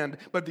dry land,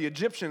 but the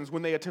Egyptians,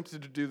 when they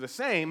attempted to do the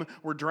same,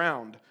 were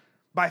drowned.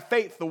 By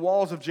faith, the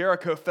walls of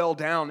Jericho fell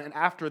down, and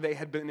after they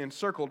had been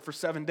encircled for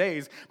 7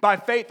 days. By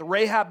faith,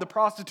 Rahab the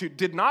prostitute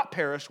did not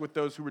perish with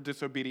those who were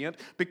disobedient,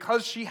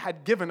 because she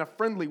had given a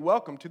friendly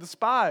welcome to the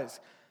spies.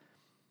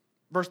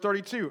 Verse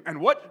 32, and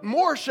what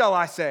more shall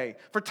I say?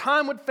 For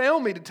time would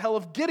fail me to tell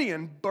of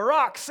Gideon,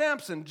 Barak,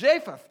 Samson,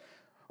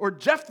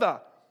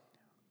 Jephthah,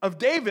 of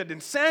David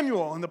and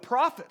Samuel and the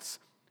prophets,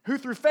 who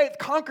through faith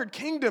conquered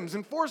kingdoms,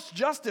 enforced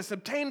justice,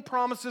 obtained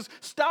promises,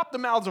 stopped the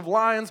mouths of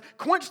lions,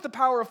 quenched the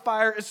power of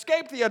fire,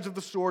 escaped the edge of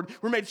the sword,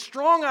 were made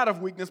strong out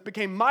of weakness,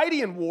 became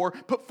mighty in war,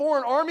 put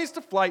foreign armies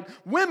to flight.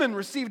 Women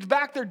received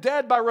back their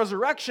dead by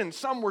resurrection.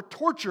 Some were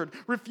tortured,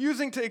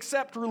 refusing to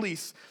accept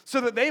release,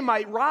 so that they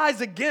might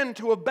rise again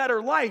to a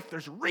better life.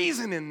 There's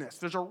reason in this.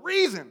 There's a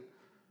reason.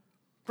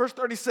 Verse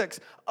 36,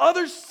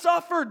 others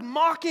suffered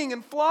mocking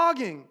and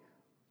flogging,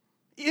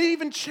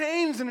 even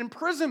chains and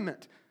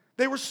imprisonment.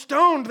 They were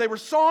stoned, they were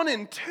sawn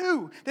in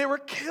two, they were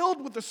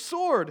killed with the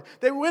sword.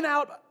 They went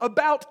out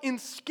about in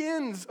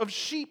skins of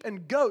sheep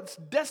and goats,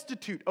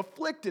 destitute,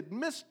 afflicted,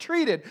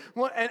 mistreated.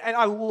 And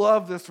I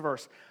love this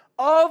verse.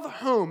 Of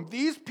whom,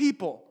 these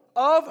people,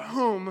 of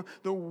whom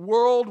the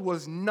world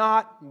was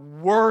not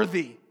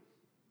worthy,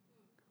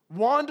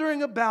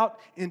 wandering about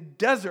in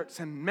deserts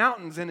and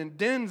mountains and in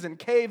dens and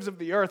caves of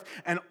the earth.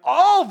 And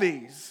all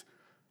these,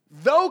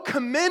 though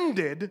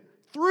commended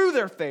through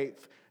their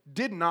faith,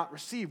 did not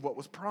receive what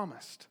was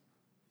promised,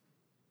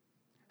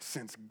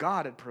 since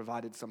God had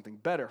provided something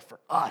better for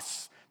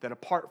us, that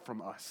apart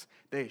from us,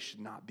 they should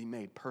not be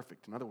made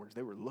perfect. In other words,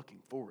 they were looking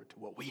forward to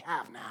what we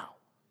have now.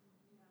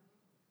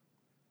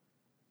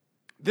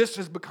 This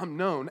has become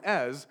known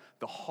as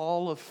the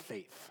Hall of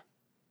Faith,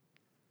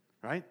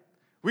 right?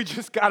 We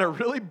just got a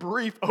really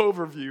brief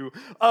overview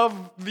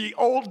of the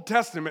Old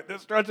Testament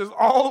that stretches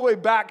all the way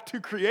back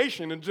to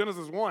creation in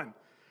Genesis 1.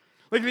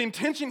 Like, the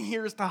intention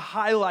here is to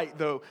highlight,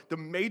 though, the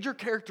major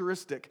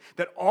characteristic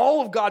that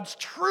all of God's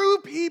true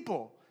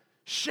people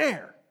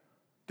share.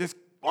 This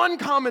one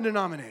common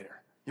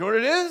denominator. You know what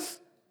it is?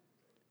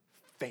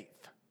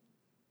 Faith.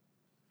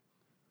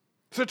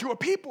 So to a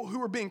people who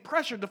were being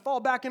pressured to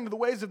fall back into the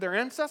ways of their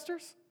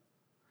ancestors,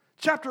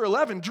 chapter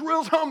 11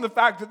 drills home the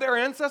fact that their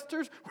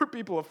ancestors were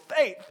people of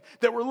faith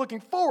that were looking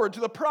forward to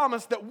the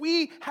promise that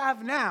we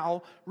have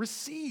now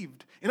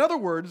received. In other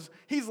words,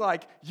 he's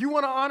like, you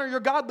want to honor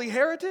your godly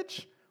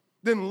heritage?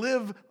 Then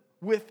live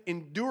with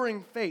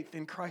enduring faith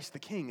in Christ the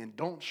King and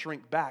don't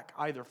shrink back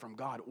either from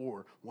God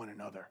or one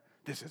another.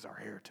 This is our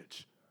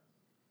heritage.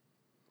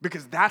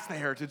 Because that's the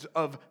heritage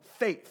of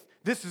faith.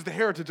 This is the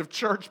heritage of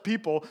church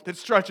people that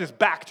stretches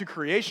back to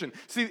creation.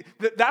 See,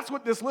 that's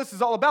what this list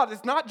is all about.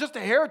 It's not just a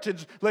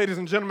heritage, ladies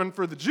and gentlemen,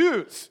 for the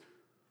Jews,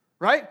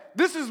 right?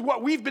 This is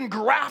what we've been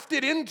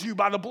grafted into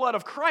by the blood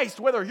of Christ.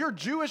 Whether you're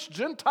Jewish,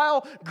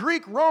 Gentile,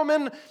 Greek,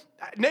 Roman,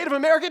 Native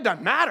American, it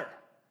doesn't matter,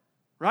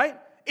 right?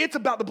 It's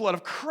about the blood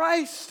of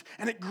Christ,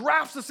 and it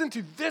grafts us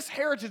into this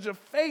heritage of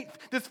faith,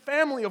 this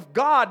family of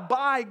God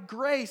by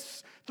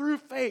grace through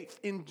faith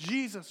in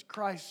Jesus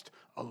Christ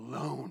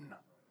alone.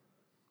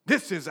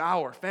 This is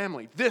our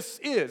family. This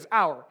is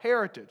our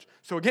heritage.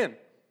 So again,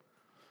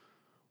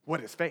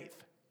 what is faith?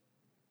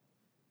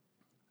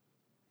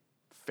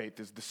 Faith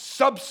is the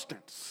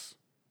substance.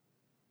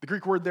 The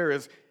Greek word there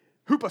is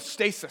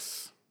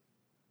hypostasis.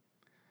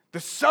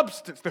 The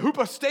substance, the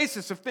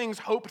hypostasis of things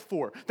hoped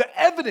for. The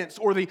evidence,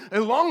 or the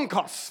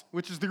elonkos,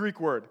 which is the Greek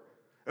word.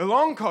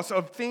 Elonkos,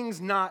 of things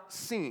not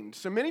seen.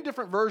 So many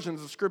different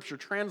versions of Scripture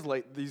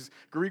translate these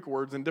Greek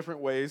words in different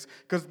ways,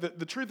 because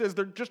the truth is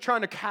they're just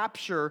trying to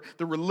capture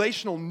the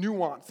relational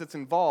nuance that's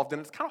involved,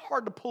 and it's kind of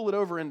hard to pull it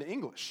over into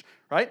English,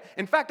 right?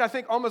 In fact, I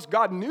think almost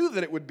God knew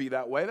that it would be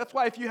that way. That's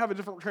why if you have a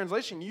different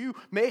translation, you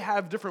may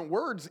have different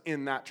words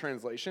in that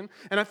translation.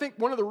 And I think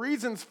one of the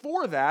reasons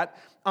for that,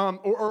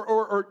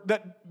 or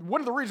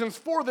one of the reasons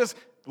for this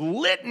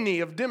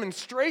litany of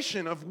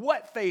demonstration of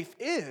what faith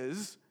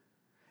is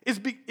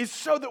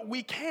so that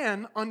we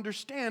can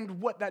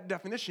understand what that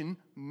definition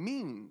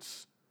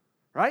means,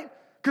 right?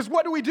 Because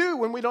what do we do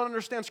when we don't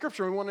understand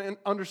Scripture? We want to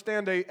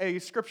understand a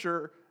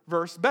Scripture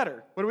verse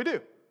better. What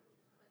do?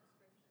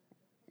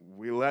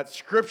 We let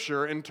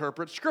Scripture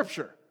interpret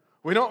Scripture.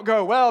 We don't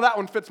go, well, that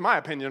one fits my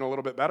opinion a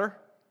little bit better.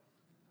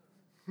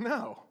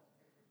 No.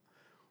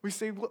 We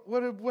say,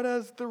 what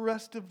does the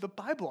rest of the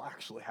Bible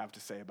actually have to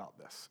say about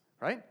this,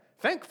 right?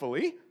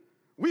 Thankfully,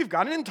 we've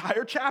got an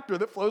entire chapter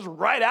that flows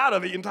right out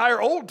of the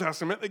entire Old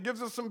Testament that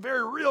gives us some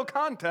very real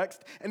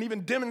context and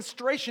even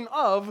demonstration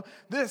of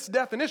this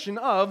definition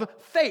of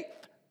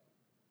faith.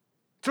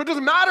 So it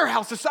doesn't matter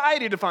how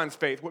society defines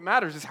faith. What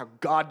matters is how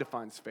God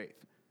defines faith.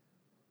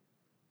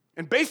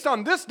 And based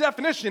on this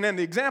definition and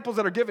the examples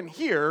that are given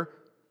here,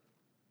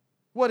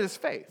 what is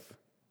faith?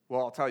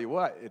 Well, I'll tell you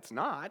what, it's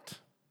not.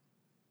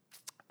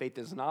 Faith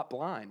is not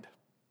blind.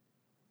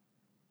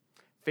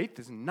 Faith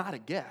is not a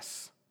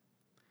guess.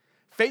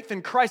 Faith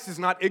in Christ is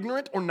not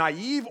ignorant or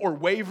naive or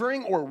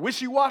wavering or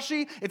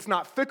wishy-washy. It's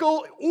not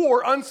fickle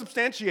or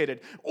unsubstantiated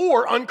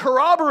or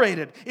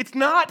uncorroborated. It's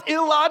not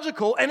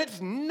illogical, and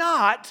it's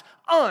not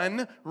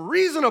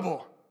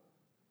unreasonable.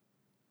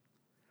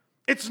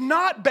 It's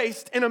not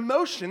based in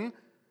emotion.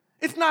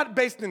 It's not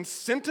based in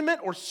sentiment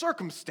or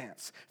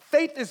circumstance.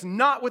 Faith is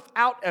not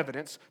without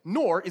evidence,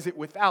 nor is it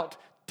without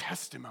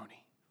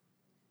testimony.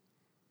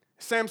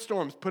 Sam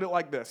Storms put it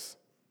like this.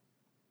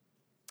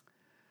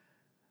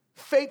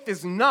 Faith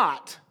is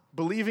not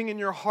believing in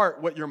your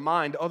heart what your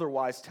mind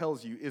otherwise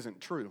tells you isn't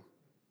true.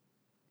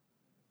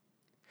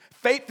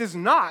 Faith is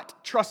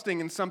not trusting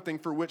in something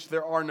for which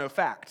there are no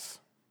facts.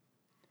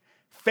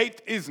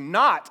 Faith is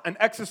not an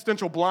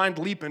existential blind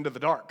leap into the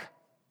dark.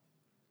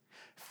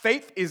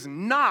 Faith is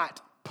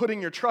not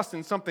putting your trust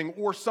in something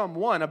or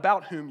someone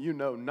about whom you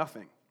know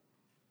nothing.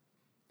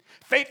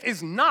 Faith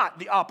is not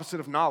the opposite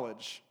of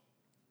knowledge.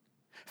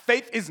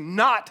 Faith is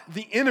not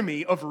the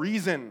enemy of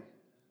reason.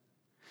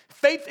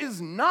 Faith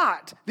is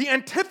not the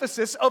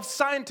antithesis of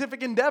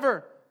scientific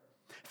endeavor.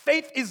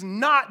 Faith is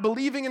not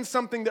believing in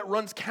something that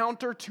runs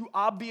counter to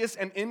obvious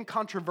and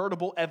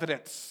incontrovertible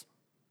evidence.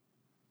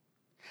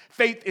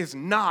 Faith is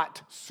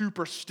not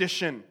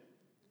superstition.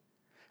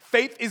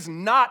 Faith is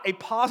not a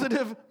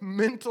positive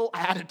mental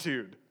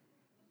attitude.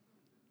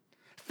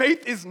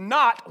 Faith is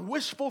not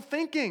wishful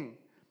thinking.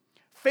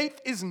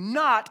 Faith is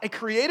not a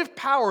creative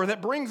power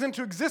that brings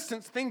into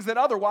existence things that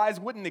otherwise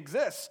wouldn't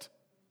exist.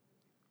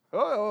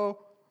 Oh.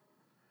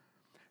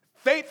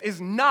 Faith is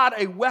not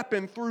a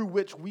weapon through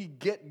which we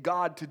get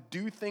God to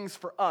do things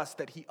for us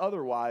that he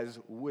otherwise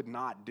would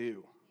not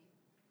do.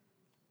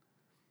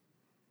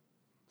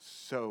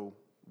 So,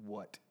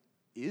 what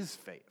is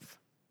faith?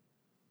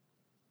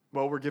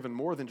 Well, we're given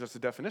more than just a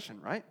definition,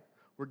 right?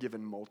 We're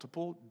given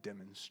multiple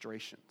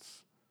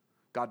demonstrations.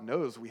 God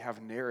knows we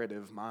have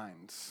narrative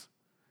minds,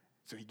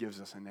 so he gives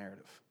us a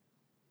narrative.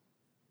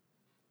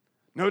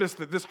 Notice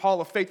that this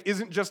hall of faith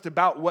isn't just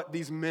about what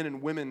these men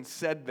and women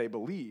said they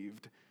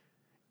believed.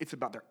 It's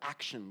about their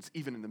actions,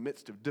 even in the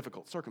midst of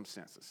difficult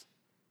circumstances.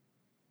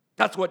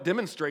 That's what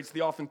demonstrates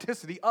the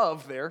authenticity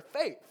of their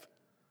faith.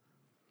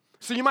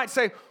 So you might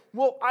say,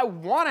 well, I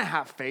want to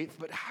have faith,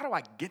 but how do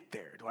I get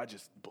there? Do I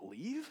just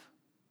believe?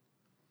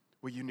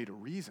 Well, you need a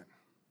reason.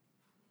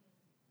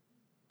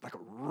 Like a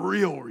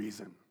real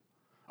reason.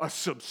 A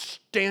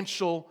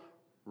substantial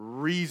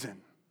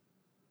reason.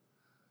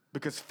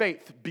 Because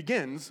faith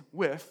begins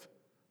with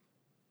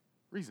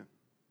reason.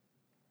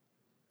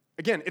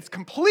 Again, it's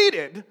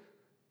completed.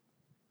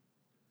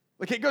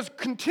 Like it goes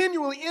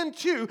continually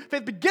into,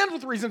 faith begins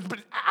with reasons, but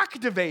it's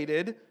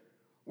activated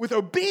with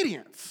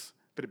obedience.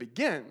 But it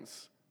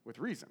begins with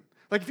reason.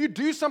 Like if you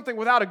do something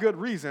without a good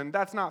reason,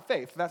 that's not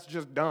faith. That's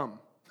just dumb.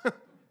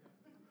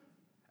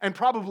 And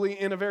probably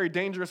in a very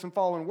dangerous and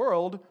fallen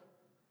world,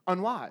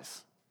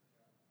 unwise.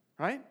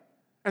 Right?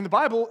 And the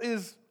Bible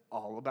is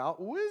all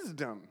about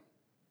wisdom.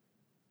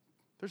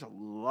 There's a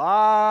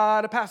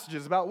lot of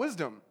passages about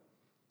wisdom.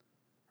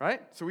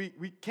 Right? So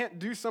we can't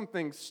do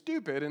something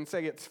stupid and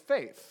say it's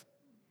faith.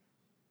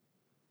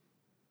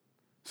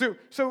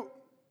 So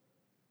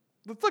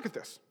let's look at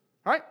this,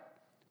 right?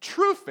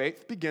 True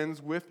faith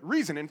begins with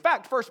reason. In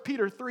fact, 1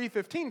 Peter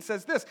 3:15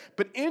 says this,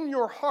 "But in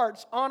your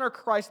hearts honor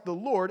Christ the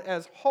Lord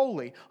as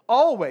holy,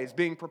 always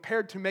being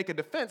prepared to make a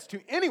defense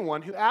to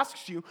anyone who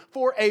asks you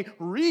for a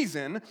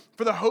reason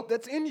for the hope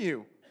that's in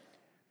you.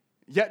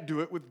 Yet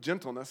do it with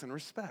gentleness and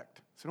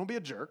respect." So don't be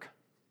a jerk,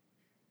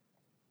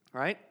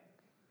 right?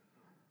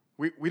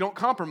 We don't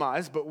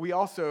compromise, but we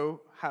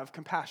also have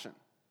compassion.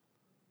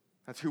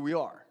 That's who we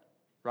are,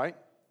 right?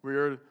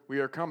 We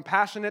are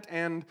compassionate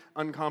and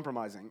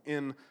uncompromising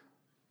in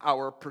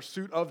our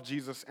pursuit of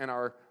Jesus and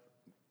our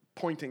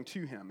pointing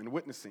to him and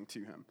witnessing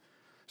to him.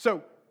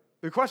 So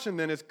the question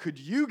then is, could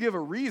you give a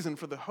reason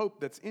for the hope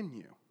that's in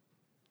you?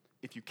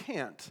 If you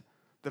can't,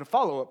 then a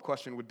follow-up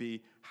question would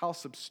be, how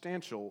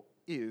substantial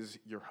is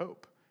your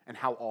hope? And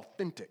how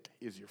authentic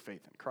is your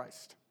faith in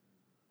Christ?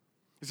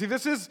 You see,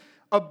 this is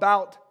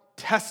about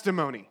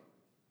testimony,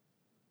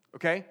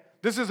 okay?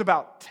 This is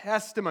about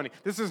testimony.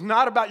 This is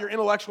not about your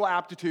intellectual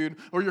aptitude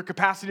or your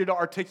capacity to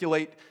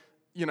articulate,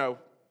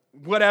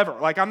 whatever.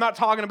 Like, I'm not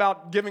talking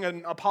about giving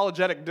an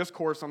apologetic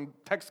discourse on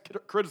text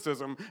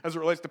criticism as it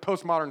relates to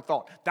postmodern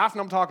thought. That's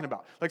what I'm talking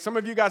about. Like, some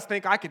of you guys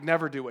think I could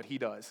never do what he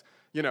does.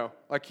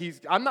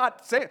 I'm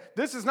not saying,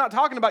 this is not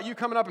talking about you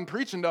coming up and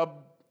preaching to a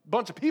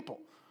bunch of people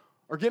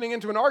or getting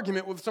into an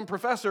argument with some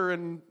professor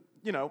in,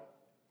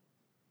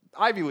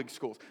 Ivy League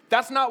schools.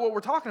 That's not what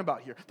we're talking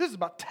about here. This is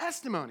about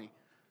testimony.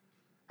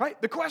 Right?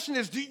 The question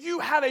is, do you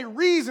have a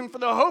reason for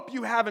the hope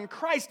you have in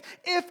Christ?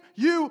 If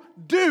you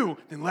do,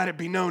 then let it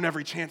be known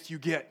every chance you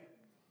get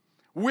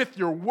with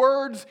your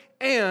words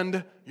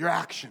and your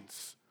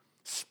actions.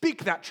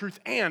 Speak that truth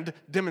and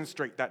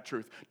demonstrate that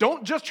truth.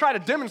 Don't just try to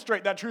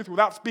demonstrate that truth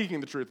without speaking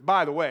the truth,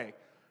 by the way.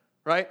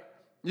 Right?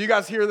 You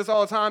guys hear this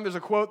all the time. There's a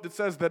quote that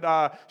says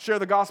that share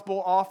the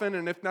gospel often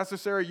and if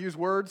necessary, use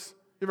words.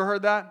 You ever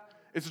heard that?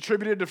 It's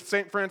attributed to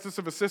St. Francis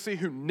of Assisi,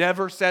 who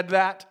never said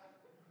that.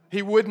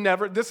 He would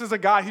never. This is a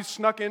guy who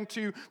snuck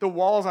into the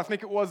walls, I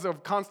think it was,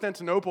 of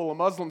Constantinople, a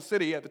Muslim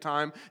city at the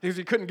time, because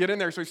he couldn't get in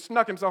there, so he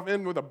snuck himself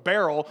in with a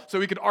barrel so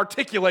he could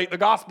articulate the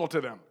gospel to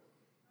them.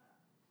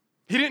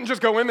 He didn't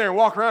just go in there and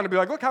walk around and be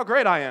like, look how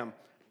great I am.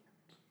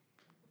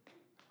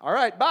 All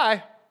right,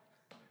 bye.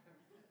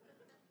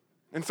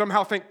 And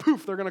somehow think,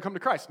 poof, they're going to come to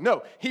Christ.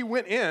 No, he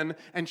went in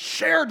and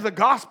shared the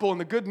gospel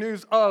and the good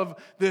news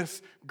of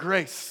this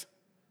grace,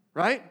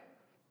 right?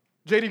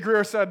 J.D.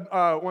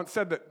 Greear once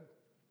said that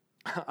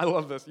I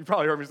love this. You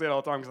probably heard me say it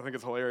all the time because I think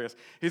it's hilarious.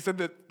 He said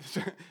that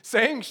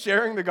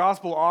sharing the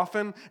gospel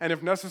often, and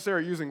if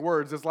necessary, using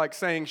words, is like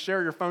saying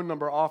share your phone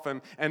number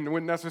often, and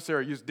when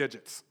necessary, use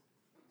digits.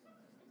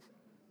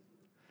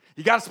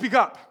 You got to speak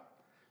up.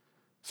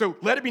 So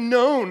let it be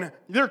known,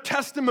 their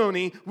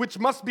testimony, which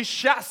must be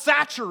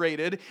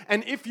saturated,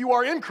 and if you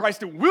are in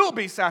Christ, it will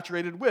be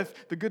saturated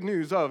with the good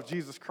news of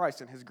Jesus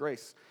Christ and his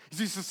grace. You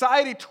see,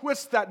 society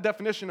twists that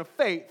definition of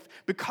faith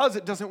because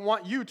it doesn't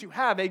want you to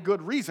have a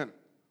good reason.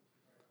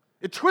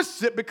 It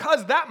twists it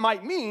because that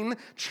might mean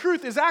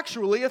truth is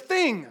actually a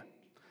thing.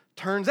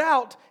 Turns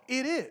out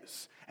it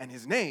is, and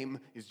his name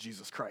is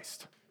Jesus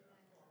Christ.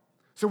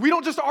 So we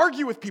don't just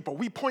argue with people,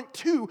 we point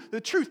to the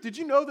truth. Did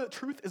you know that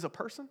truth is a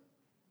person?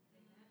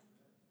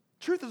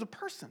 Truth is a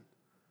person.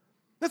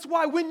 That's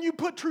why when you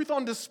put truth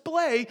on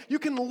display, you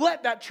can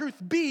let that truth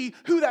be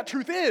who that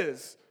truth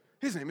is.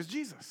 His name is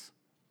Jesus.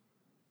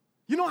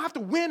 You don't have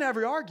to win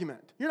every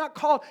argument. You're not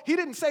called, he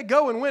didn't say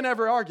go and win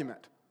every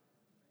argument.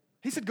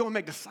 He said go and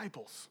make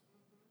disciples,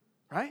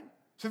 right?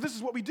 So this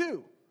is what we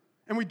do.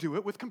 And we do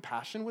it with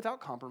compassion,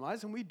 without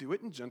compromise, and we do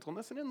it in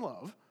gentleness and in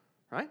love,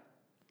 right?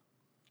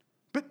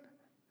 But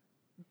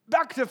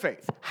back to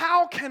faith.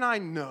 How can I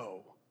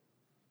know?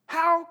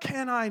 How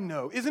can I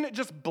know? Isn't it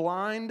just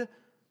blind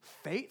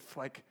faith?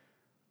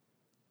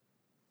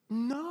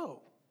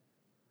 No.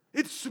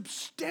 It's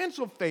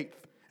substantial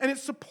faith, and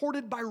it's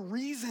supported by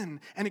reason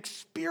and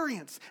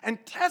experience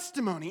and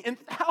testimony and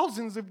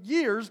thousands of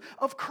years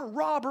of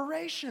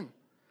corroboration.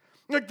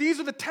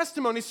 These are the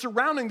testimonies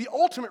surrounding the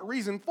ultimate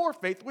reason for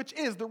faith, which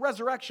is the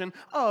resurrection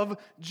of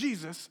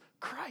Jesus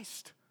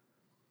Christ.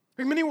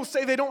 Many will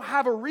say they don't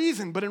have a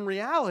reason, but in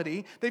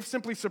reality, they've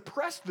simply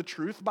suppressed the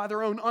truth by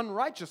their own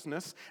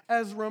unrighteousness,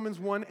 as Romans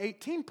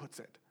 1:18 puts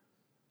it.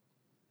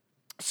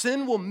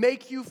 Sin will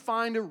make you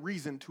find a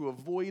reason to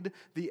avoid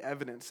the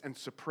evidence and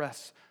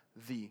suppress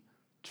the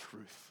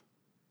truth.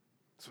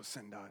 That's what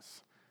sin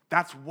does.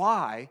 That's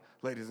why,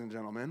 ladies and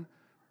gentlemen,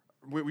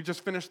 we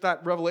just finished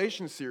that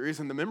Revelation series,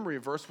 and the memory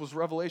verse was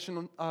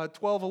Revelation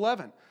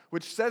 12:11,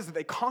 which says that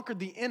they conquered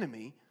the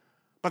enemy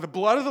by the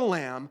blood of the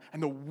Lamb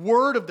and the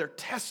word of their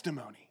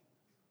testimony.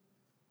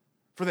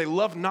 For they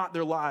loved not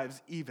their lives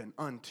even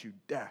unto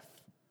death.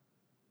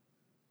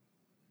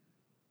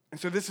 And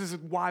so this is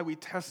why we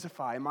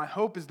testify. And my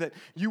hope is that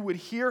you would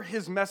hear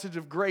his message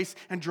of grace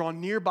and draw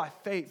near by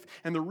faith.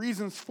 And the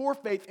reasons for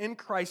faith in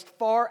Christ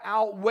far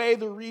outweigh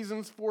the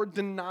reasons for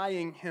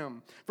denying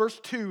him. Verse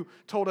 2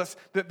 told us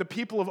that the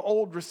people of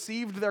old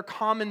received their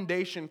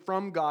commendation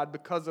from God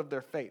because of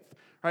their faith.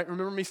 Right?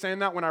 Remember me saying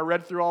that when I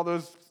read through all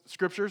those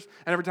scriptures?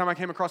 And every time I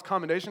came across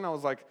commendation, I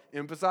was like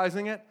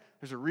emphasizing it.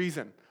 There's a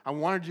reason. I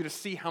wanted you to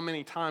see how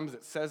many times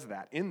it says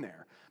that in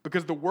there.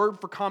 Because the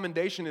word for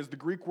commendation is the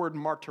Greek word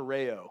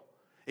martyreo.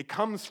 It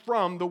comes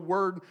from the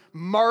word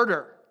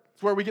martyr.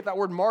 It's where we get that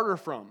word martyr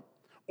from.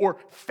 Or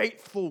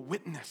faithful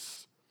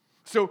witness.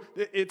 So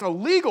it's a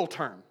legal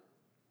term.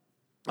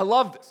 I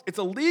love this. It's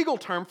a legal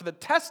term for the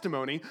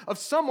testimony of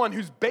someone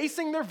who's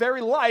basing their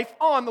very life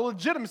on the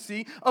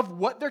legitimacy of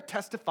what they're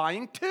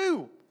testifying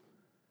to.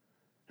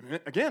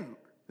 Again,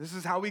 this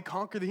is how we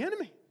conquer the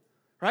enemy,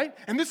 right?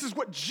 And this is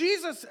what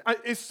Jesus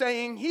is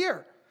saying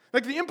here.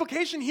 The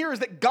implication here is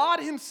that God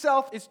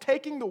himself is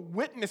taking the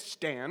witness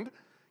stand.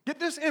 Get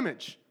this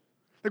image.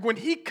 When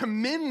he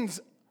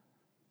commends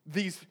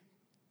this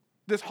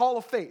hall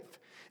of faith,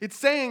 it's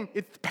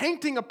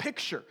painting a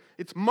picture.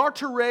 It's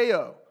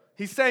martyreo.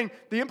 He's saying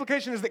the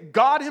implication is that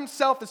God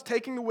himself is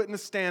taking the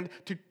witness stand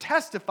to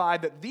testify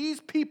that these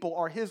people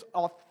are his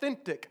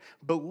authentic,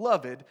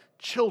 beloved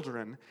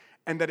children,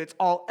 and that it's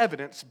all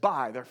evidenced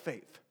by their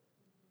faith.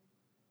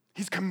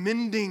 He's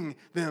commending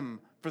them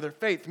for their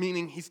faith,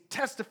 meaning he's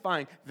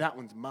testifying, that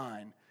one's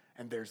mine,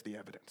 and there's the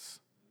evidence.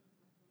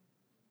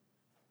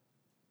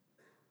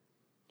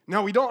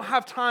 Now, we don't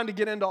have time to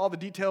get into all the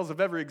details of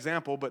every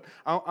example, but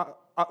I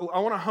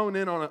want to hone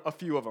in on a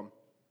few of them.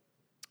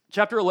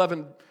 Chapter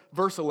 11,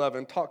 verse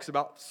 11, talks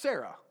about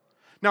Sarah.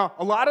 Now,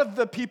 a lot of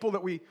the people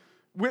that we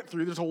went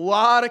through, there's a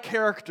lot of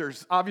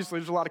characters. Obviously,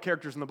 there's a lot of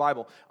characters in the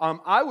Bible.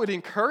 I would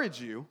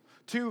encourage you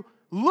to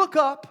look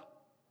up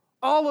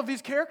all of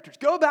these characters.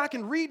 Go back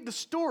and read the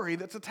story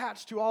that's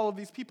attached to all of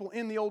these people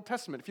in the Old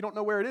Testament. If you don't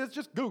know where it is,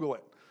 just Google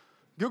it.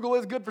 Google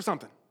is good for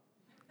something.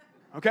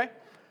 Okay?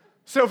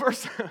 So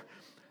verse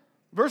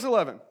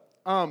 11,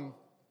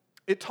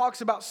 it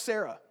talks about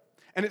Sarah.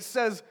 And it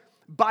says,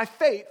 by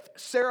faith,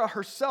 Sarah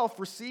herself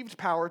received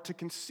power to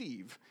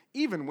conceive,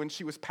 even when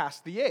she was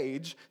past the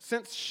age,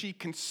 since she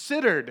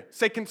considered,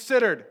 say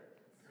considered.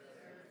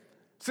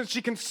 Since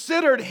she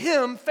considered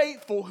him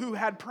faithful who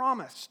had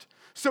promised.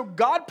 So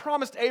God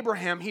promised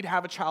Abraham he'd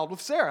have a child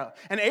with Sarah.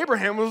 And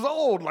Abraham was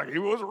old, he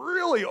was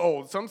really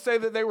old. Some say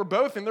that they were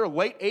both in their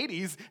late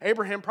 80s,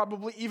 Abraham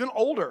probably even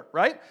older,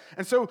 right?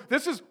 And so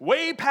this is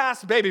way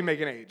past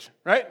baby-making age,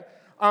 right?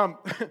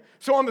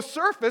 So on the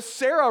surface,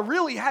 Sarah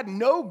really had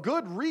no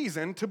good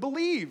reason to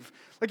believe.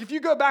 If you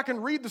go back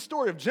and read the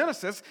story of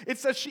Genesis, it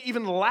says she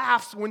even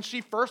laughs when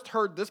she first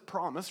heard this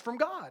promise from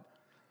God.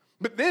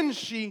 But then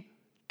she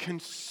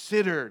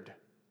considered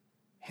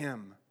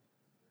him,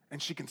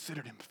 and she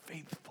considered him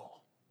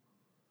faithful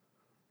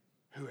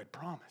who had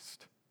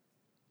promised.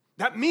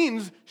 That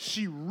means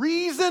she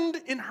reasoned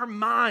in her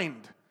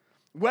mind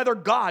whether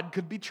God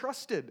could be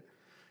trusted.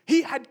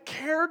 He had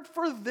cared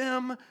for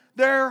them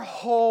their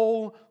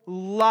whole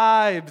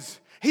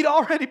lives. He'd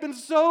already been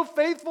so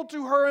faithful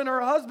to her and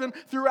her husband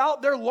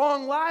throughout their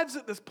long lives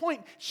at this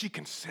point. She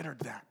considered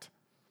that.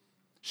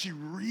 She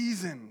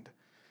reasoned.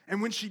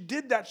 And when she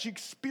did that, she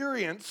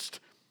experienced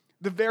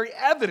the very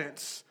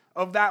evidence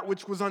of that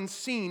which was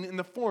unseen in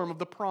the form of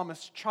the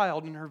promised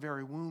child in her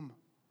very womb.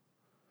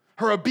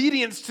 Her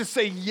obedience to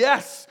say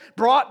yes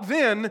brought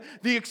then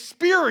the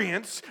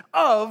experience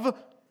of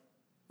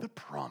the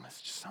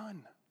promised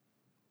son.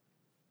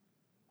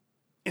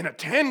 In a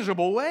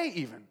tangible way,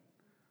 even.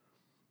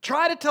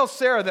 Try to tell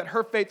Sarah that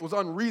her faith was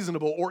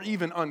unreasonable or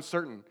even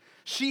uncertain.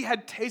 She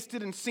had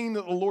tasted and seen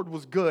that the Lord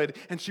was good,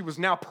 and she was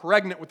now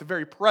pregnant with the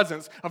very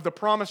presence of the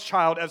promised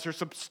child as her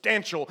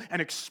substantial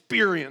and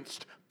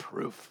experienced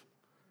proof.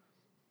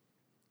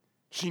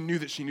 She knew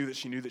that she knew that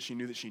she knew that she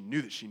knew that she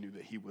knew that she knew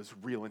that he was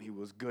real and he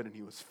was good and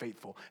he was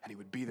faithful and he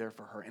would be there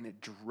for her. And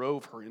it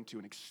drove her into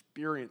an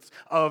experience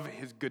of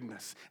his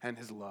goodness and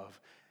his love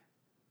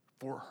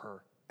for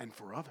her and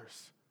for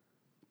others.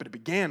 But it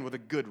began with a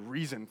good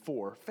reason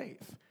for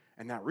faith.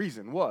 And that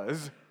reason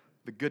was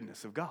the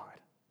goodness of God.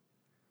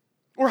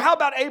 Or how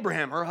about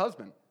Abraham, her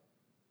husband?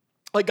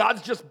 Like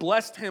God's just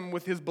blessed him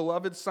with his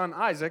beloved son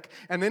Isaac,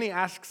 and then he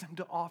asks him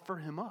to offer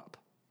him up.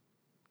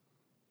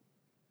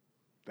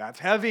 That's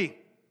heavy.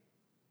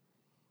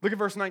 Look at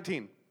verse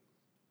 19.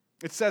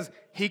 It says,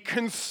 he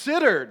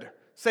considered,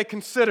 say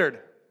considered.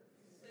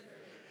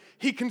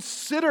 He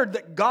considered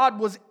that God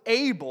was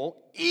able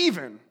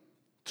even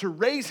to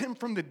raise him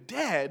from the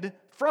dead,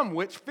 from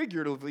which,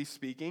 figuratively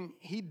speaking,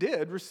 he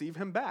did receive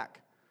him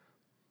back.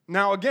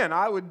 Now, again,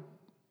 I would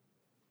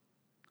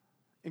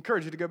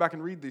encourage you to go back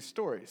and read these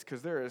stories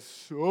because there is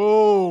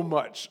so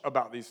much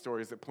about these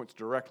stories that points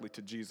directly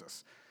to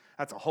Jesus.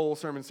 That's a whole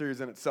sermon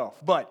series in itself.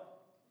 But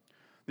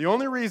the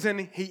only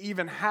reason he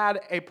even had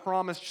a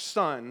promised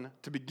son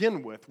to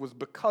begin with was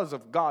because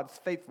of God's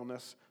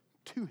faithfulness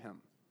to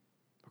him.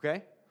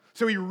 Okay?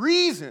 So he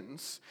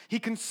reasons, he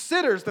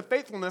considers the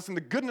faithfulness and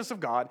the goodness of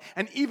God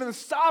and even the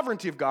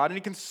sovereignty of God, and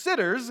he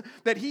considers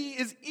that he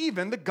is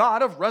even the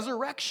God of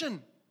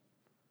resurrection.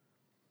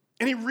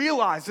 And he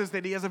realizes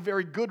that he has a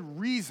very good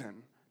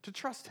reason to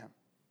trust him.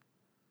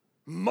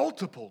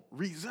 Multiple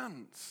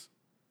reasons.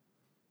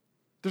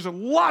 There's a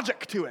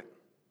logic to it.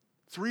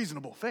 It's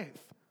reasonable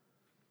faith.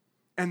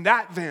 And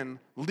that then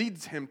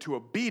leads him to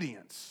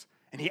obedience.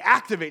 And he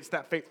activates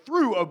that faith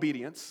through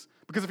obedience,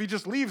 because if he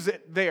just leaves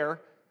it there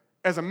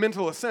as a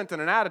mental assent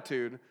and an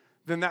attitude,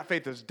 then that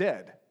faith is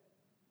dead.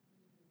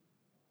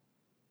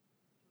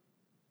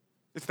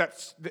 It's that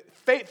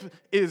faith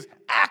is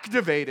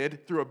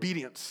activated through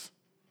obedience.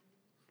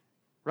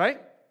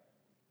 Right?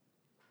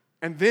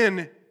 And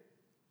then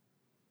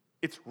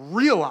it's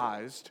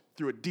realized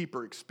through a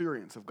deeper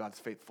experience of God's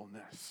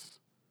faithfulness.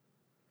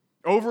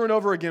 Over and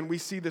over again, we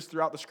see this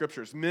throughout the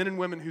scriptures. Men and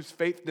women whose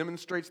faith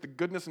demonstrates the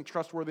goodness and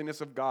trustworthiness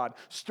of God.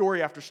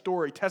 Story after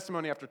story,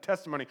 testimony after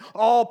testimony,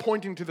 all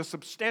pointing to the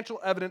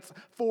substantial evidence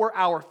for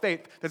our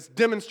faith that's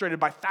demonstrated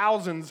by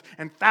thousands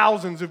and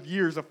thousands of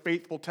years of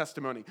faithful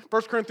testimony.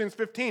 1 Corinthians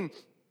 15,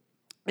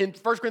 in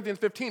 1 Corinthians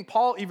 15,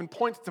 Paul even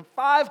points to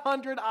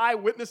 500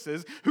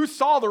 eyewitnesses who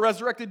saw the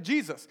resurrected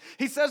Jesus.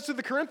 He says to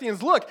the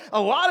Corinthians, look, a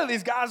lot of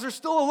these guys are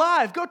still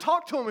alive. Go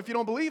talk to them if you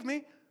don't believe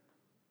me.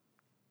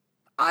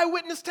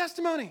 Eyewitness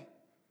testimony.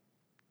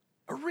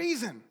 A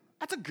reason.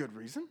 That's a good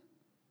reason,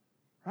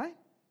 right?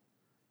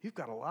 You've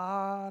got a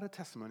lot of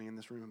testimony in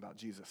this room about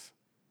Jesus.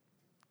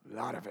 A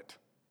lot of it.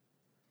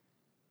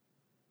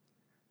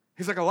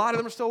 He's like, a lot of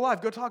them are still alive.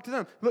 Go talk to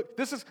them. Look,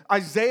 this is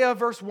Isaiah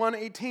verse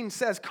 118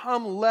 says,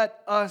 come,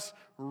 let us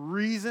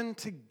reason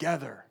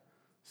together,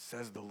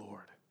 says the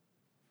Lord.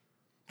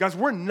 Guys,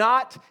 we're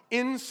not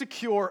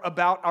insecure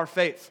about our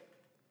faith.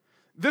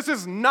 This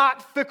is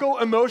not fickle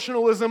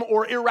emotionalism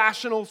or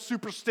irrational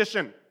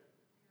superstition.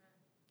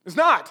 It's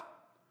not.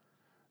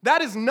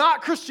 That is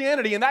not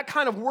Christianity, and that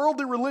kind of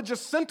worldly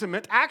religious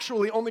sentiment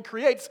actually only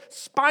creates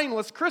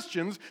spineless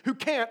Christians who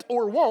can't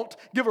or won't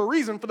give a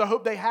reason for the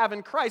hope they have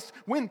in Christ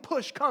when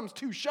push comes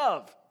to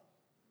shove.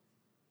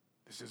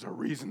 This is a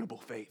reasonable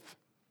faith.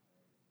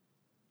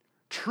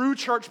 True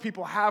church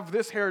people have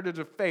this heritage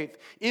of faith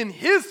in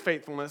his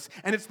faithfulness,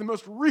 and it's the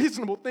most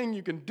reasonable thing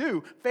you can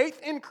do. Faith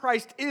in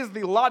Christ is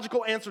the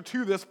logical answer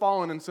to this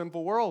fallen and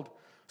sinful world.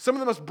 Some of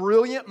the most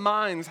brilliant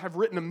minds have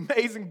written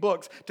amazing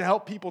books to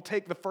help people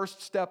take the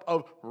first step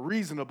of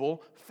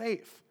reasonable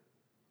faith.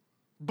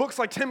 Books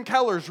like Tim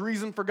Keller's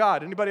Reason for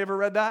God. Anybody ever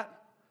read that?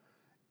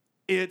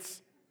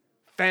 It's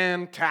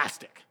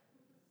fantastic.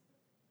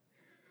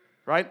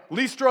 Right?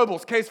 Lee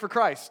Strobel's Case for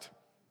Christ.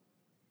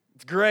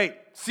 It's great.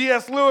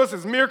 C.S.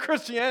 Lewis's Mere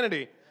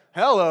Christianity.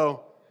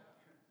 Hello.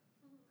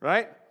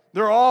 Right?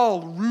 They're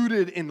all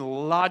rooted in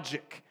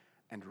logic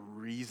and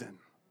reason.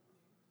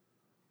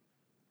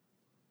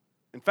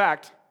 In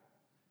fact,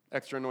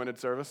 Extra anointed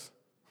service.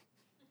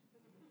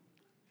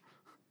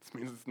 This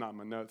means it's not in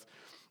my notes.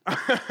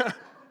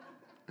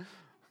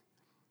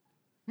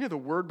 You know, the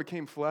Word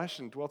became flesh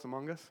and dwelt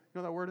among us.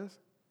 You know what that word is?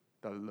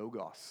 The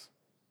Logos.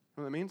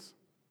 You know what that means?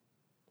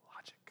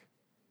 Logic.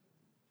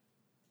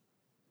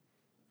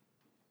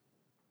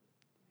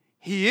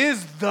 He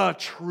is the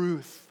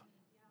truth.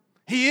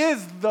 He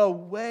is the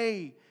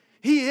way.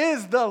 He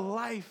is the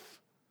life.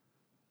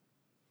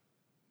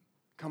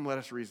 Come, let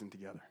us reason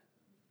together,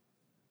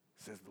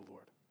 says the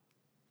Lord.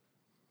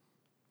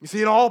 You see,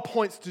 it all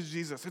points to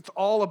Jesus. It's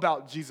all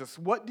about Jesus.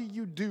 What do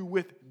you do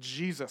with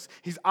Jesus?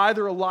 He's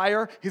either a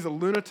liar, he's a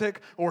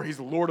lunatic, or he's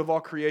Lord of all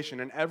creation.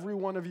 And every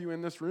one of you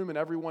in this room, and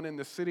everyone in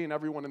this city, and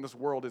everyone in this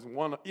world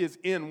is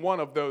in one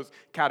of those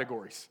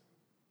categories.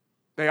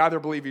 They either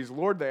believe he's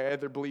Lord, they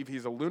either believe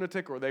he's a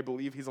lunatic, or they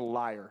believe he's a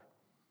liar,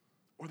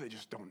 or they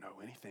just don't know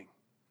anything.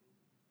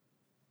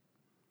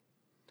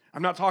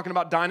 I'm not talking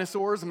about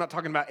dinosaurs. I'm not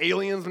talking about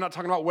aliens. I'm not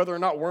talking about whether or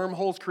not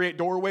wormholes create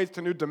doorways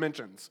to new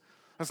dimensions.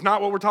 That's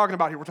not what we're talking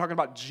about here. We're talking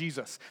about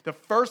Jesus. The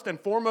first and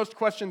foremost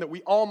question that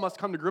we all must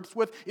come to grips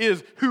with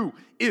is, who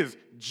is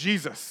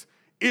Jesus?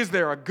 Is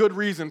there a good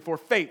reason for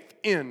faith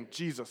in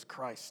Jesus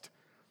Christ?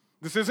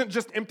 This isn't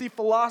just empty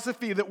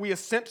philosophy that we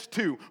assent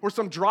to or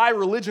some dry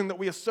religion that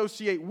we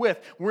associate with.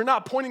 We're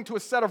not pointing to a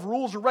set of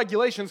rules or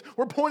regulations.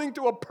 We're pointing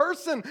to a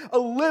person, a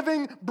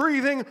living,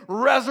 breathing,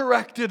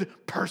 resurrected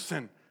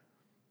person.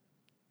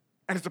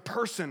 And it's a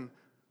person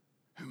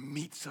who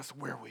meets us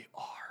where we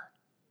are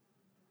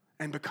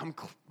and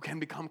can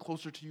become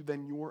closer to you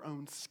than your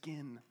own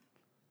skin.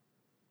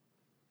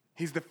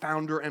 He's the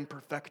founder and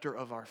perfecter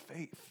of our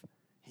faith.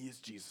 He is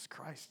Jesus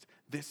Christ.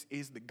 This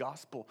is the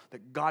gospel,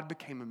 that God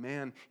became a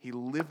man. He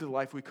lived the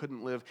life we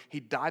couldn't live. He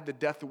died the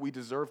death that we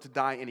deserve to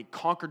die, and he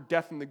conquered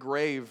death in the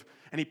grave,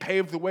 and he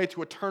paved the way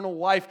to eternal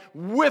life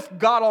with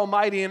God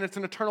Almighty, and it's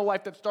an eternal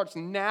life that starts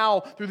now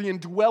through the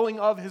indwelling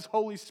of his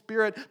Holy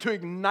Spirit to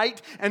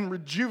ignite and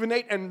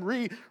rejuvenate and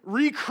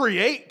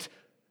recreate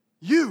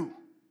you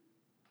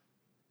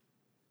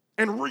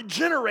and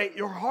regenerate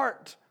your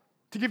heart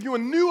to give you a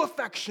new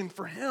affection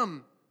for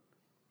him.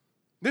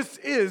 This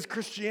is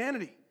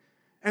Christianity.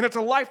 And it's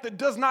a life that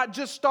does not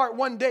just start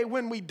one day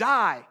when we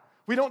die.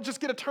 We don't just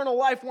get eternal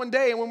life one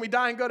day and when we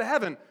die and go to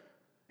heaven.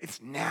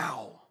 It's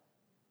now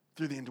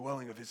through the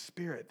indwelling of his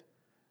Spirit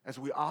as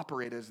we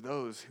operate as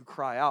those who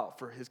cry out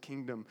for his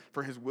kingdom,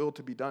 for his will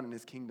to be done in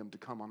his kingdom to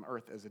come on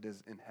earth as it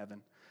is in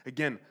heaven.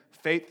 Again,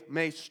 faith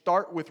may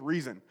start with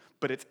reason,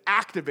 but it's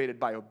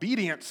activated by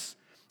obedience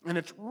and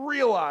it's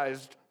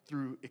realized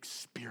through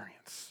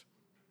experience.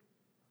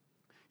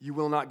 You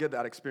will not get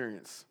that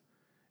experience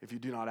if you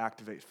do not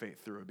activate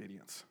faith through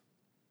obedience.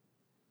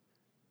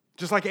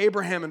 Just like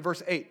Abraham in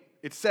verse 8,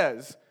 it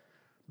says,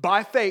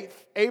 by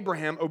faith,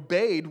 Abraham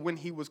obeyed when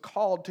he was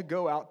called to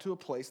go out to a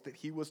place that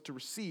he was to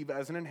receive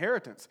as an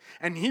inheritance.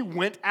 And he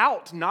went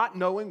out not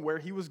knowing where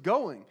he was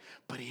going,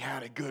 but he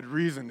had a good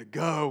reason to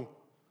go.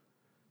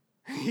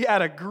 He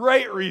had a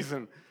great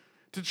reason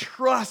to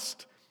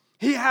trust.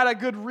 He had a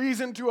good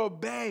reason to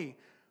obey.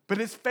 But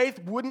his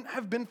faith wouldn't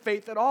have been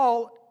faith at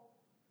all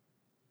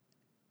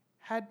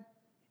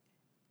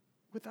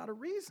without a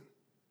reason,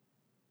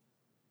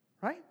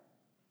 right?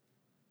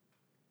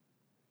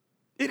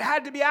 It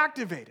had to be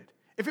activated.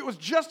 If it was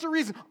just a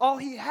reason, all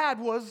he had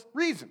was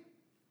reason.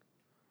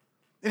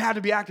 It had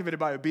to be activated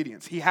by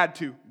obedience. He had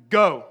to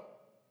go.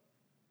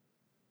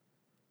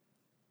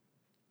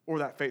 Or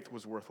that faith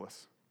was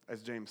worthless.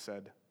 As James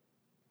said,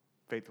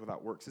 faith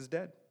without works is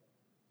dead.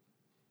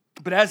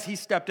 But as he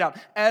stepped out,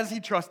 as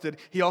he trusted,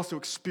 he also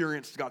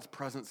experienced God's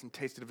presence and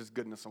tasted of his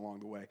goodness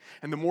along the way.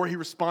 And the more he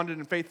responded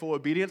in faithful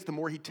obedience, the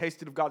more he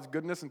tasted of God's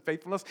goodness and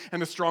faithfulness,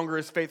 and the stronger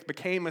his faith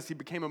became as he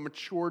became a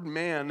matured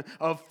man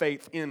of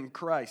faith in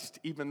Christ,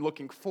 even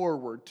looking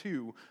forward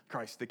to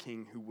Christ the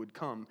King who would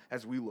come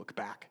as we look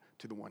back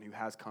to the one who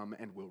has come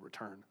and will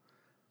return.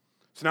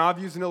 So now I've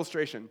used an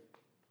illustration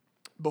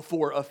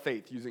before of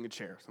faith using a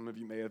chair. Some of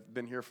you may have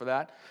been here for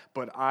that,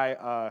 but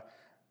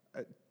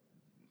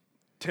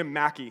Tim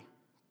Mackey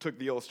took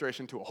the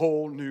illustration to a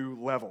whole new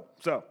level.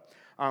 So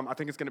I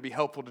think it's going to be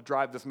helpful to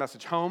drive this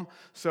message home.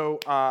 So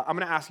I'm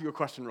going to ask you a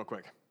question real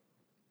quick.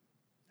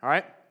 All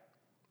right?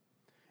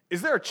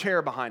 Is there a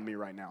chair behind me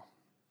right now?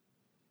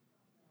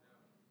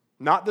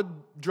 Not the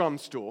drum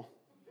stool.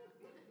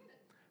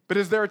 But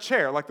is there a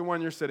chair like the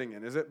one you're sitting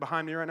in? Is it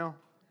behind me right now?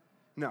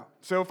 No.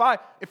 So if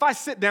I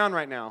sit down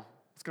right now,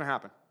 what's going to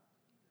happen?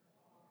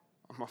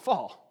 I'm going to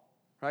fall,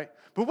 right?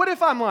 But what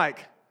if I'm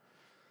like,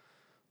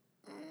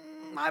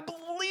 I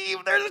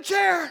believe there's a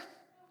chair.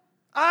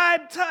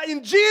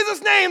 In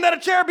Jesus' name, that a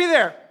chair be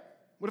there.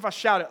 What if I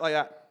shout it like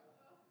that?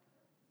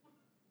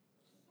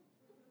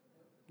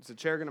 Is the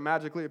chair going to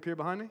magically appear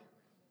behind me?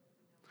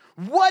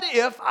 What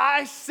if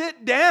I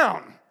sit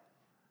down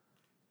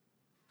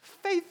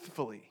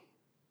faithfully?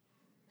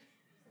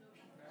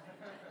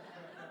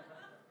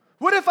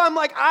 What if I'm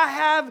like,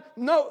 I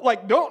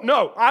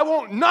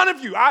won't, none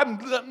of you. I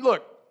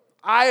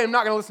am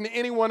not going to listen to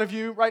any one of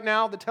you right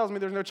now that tells me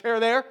there's no chair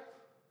there.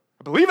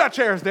 I believe that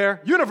chair is there.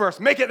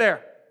 Universe, make it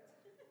there.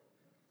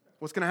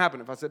 what's going to happen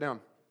if I sit down?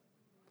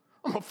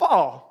 I'm going to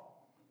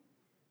fall,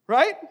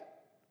 right?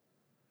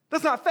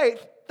 That's not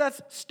faith.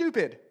 That's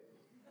stupid.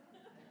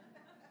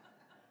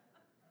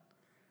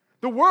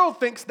 The world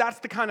thinks that's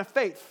the kind of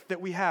faith that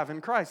we have in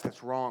Christ.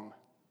 That's wrong.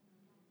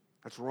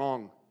 That's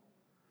wrong.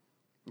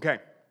 Okay,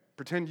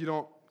 pretend you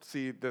don't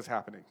see this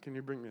happening. Can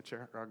you bring me a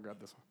chair? I'll grab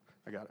this one.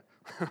 I got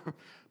it.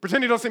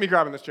 Pretend you don't see me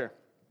grabbing this chair.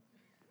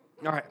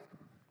 All right.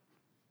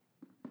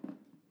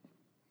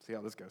 See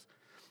how this goes.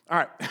 All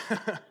right.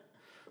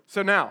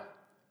 So now,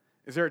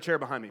 is there a chair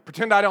behind me?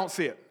 Pretend I don't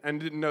see it and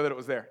didn't know that it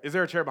was there. Is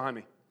there a chair behind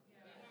me?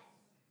 Yes.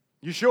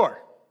 You sure?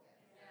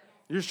 Yes.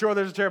 You're sure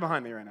there's a chair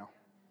behind me right now?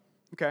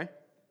 Okay.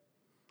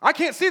 I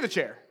can't see the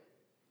chair.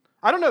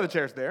 I don't know the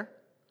chair's there.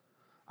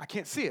 I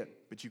can't see it,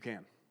 but you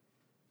can.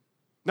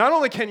 Not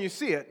only can you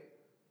see it,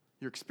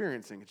 you're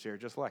experiencing a chair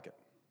just like it.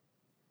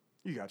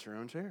 You got your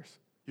own chairs.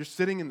 You're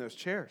sitting in those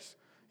chairs.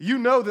 You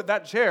know that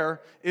that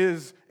chair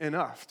is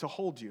enough to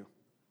hold you,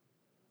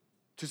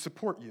 to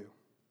support you.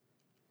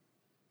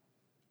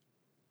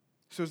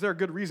 So is there a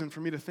good reason for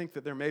me to think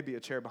that there may be a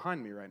chair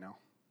behind me right now?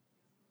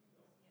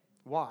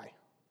 Why?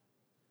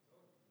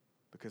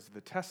 Because of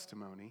the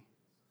testimony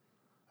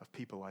of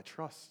people I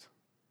trust.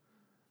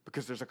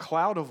 Because there's a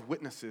cloud of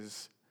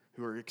witnesses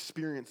who are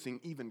experiencing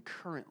even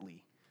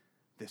currently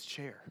this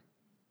chair.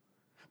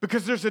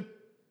 Because there's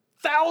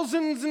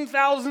thousands and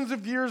thousands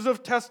of years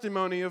of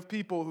testimony of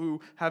people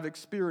who have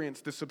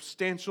experienced the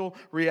substantial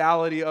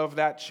reality of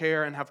that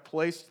chair and have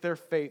placed their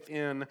faith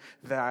in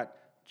that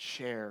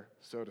chair,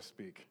 so to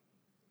speak.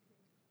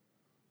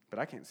 But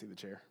I can't see the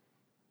chair.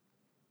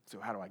 So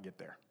how do I get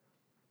there?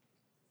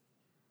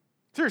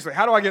 Seriously,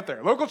 how do I get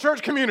there? Local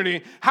church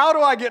community, how do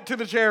I get to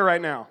the chair right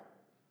now?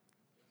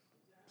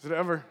 Is it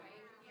ever?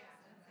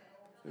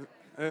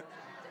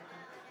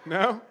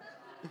 No?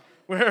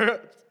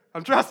 Where?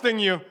 I'm trusting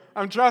you.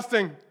 I'm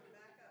trusting.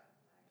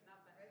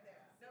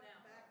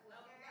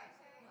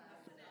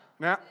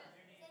 Now?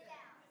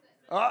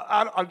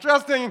 I'm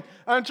trusting.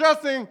 I'm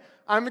trusting.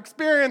 I'm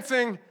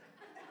experiencing.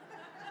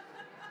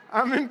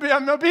 I'm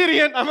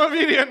obedient. I'm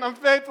obedient. I'm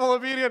faithful,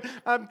 obedient.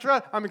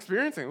 I'm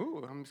experiencing.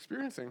 Ooh, I'm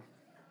experiencing.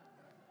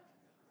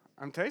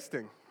 I'm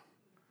tasting.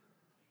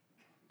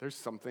 There's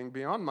something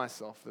beyond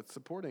myself that's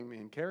supporting me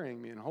and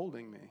carrying me and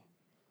holding me.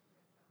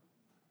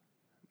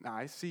 Now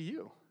I see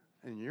you,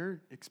 and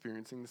you're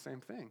experiencing the same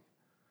thing.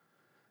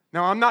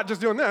 Now I'm not just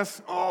doing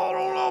this. Oh, I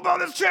don't know about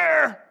this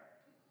chair.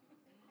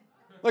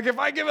 Like if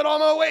I give it all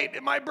my weight,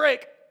 it might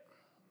break.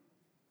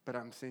 But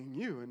I'm seeing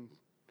you, and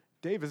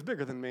Dave is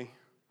bigger than me.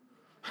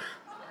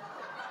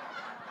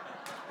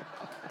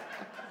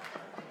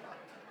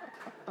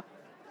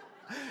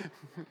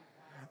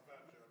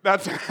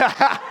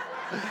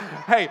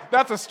 Hey,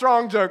 that's a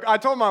strong joke. I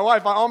told my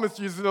wife I almost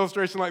used an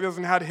illustration like this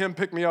and had him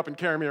pick me up and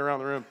carry me around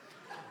the room.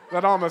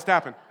 That almost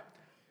happened.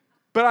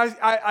 But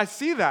I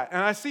see that,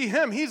 and I see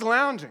him. He's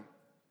lounging,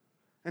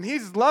 and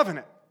he's loving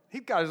it.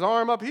 He's got his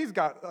arm up. He's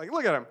got,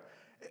 look at him.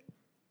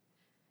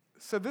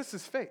 So this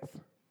is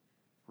faith.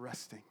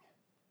 Resting,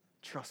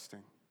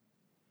 trusting,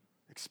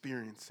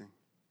 experiencing,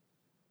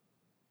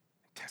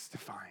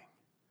 testifying.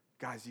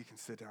 Guys, you can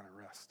sit down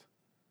and rest.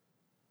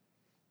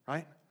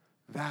 Right?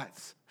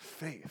 That's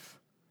faith.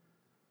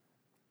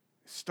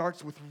 It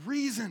starts with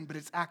reason, but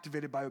it's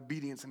activated by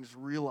obedience and is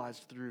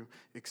realized through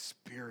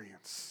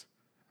experience.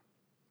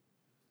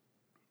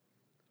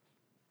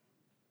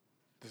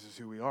 This is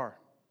who we are.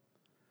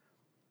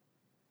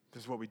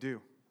 This is what we do.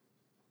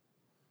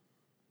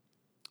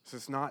 So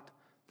it's not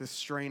this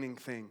straining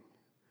thing.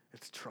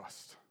 It's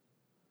trust,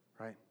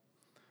 right?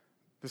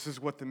 This is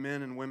what the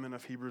men and women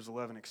of Hebrews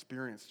 11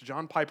 experienced.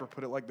 John Piper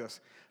put it like this: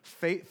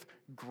 faith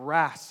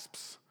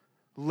grasps,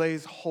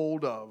 lays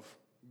hold of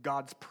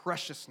God's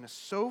preciousness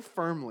so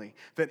firmly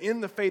that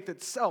in the faith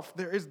itself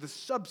there is the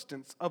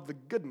substance of the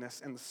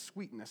goodness and the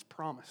sweetness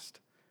promised.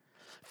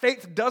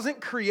 Faith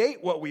doesn't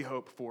create what we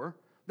hope for.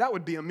 That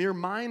would be a mere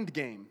mind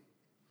game.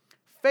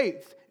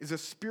 Faith is a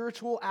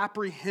spiritual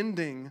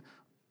apprehending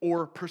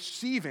or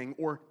perceiving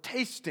or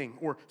tasting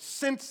or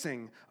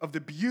sensing of the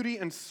beauty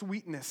and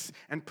sweetness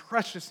and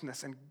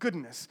preciousness and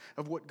goodness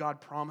of what God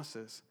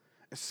promises,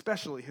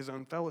 especially his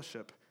own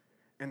fellowship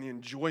and the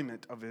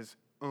enjoyment of his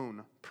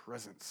own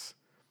presence.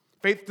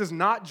 Faith does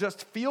not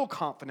just feel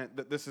confident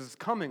that this is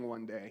coming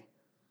one day.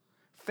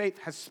 Faith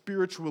has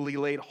spiritually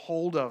laid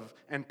hold of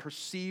and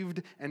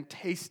perceived and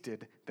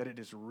tasted that it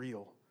is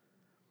real.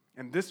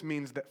 And this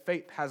means that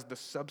faith has the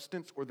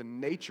substance or the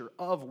nature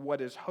of what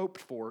is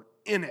hoped for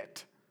in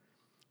it.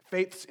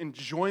 Faith's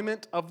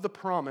enjoyment of the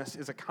promise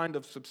is a kind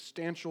of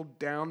substantial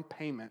down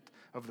payment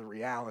of the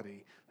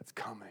reality that's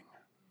coming.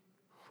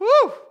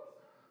 Woo!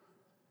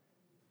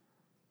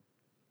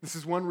 This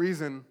is one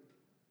reason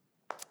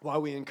why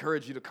we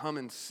encourage you to come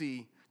and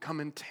see, come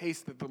and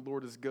taste that the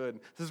Lord is good.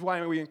 This is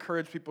why we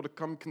encourage people to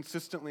come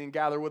consistently and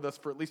gather with us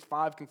for at least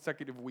 5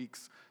 consecutive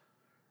weeks,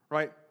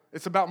 right?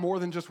 It's about more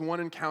than just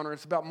one encounter.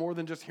 It's about more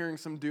than just hearing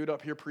some dude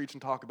up here preach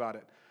and talk about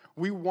it.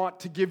 We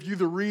want to give you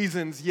the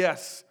reasons,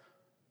 yes,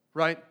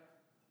 right?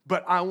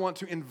 But I want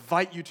to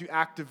invite you to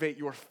activate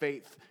your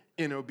faith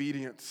in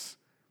obedience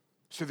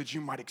so that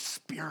you might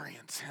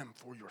experience him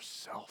for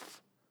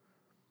yourself.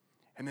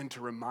 And then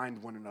to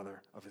remind one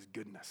another of his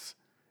goodness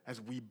as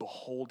we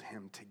behold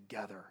him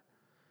together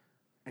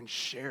and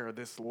share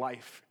this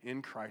life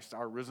in Christ,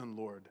 our risen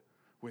Lord,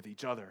 with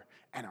each other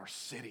and our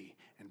city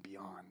and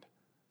beyond.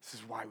 This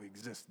is why we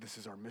exist. This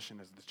is our mission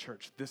as the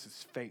church. This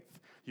is faith.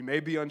 You may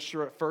be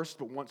unsure at first,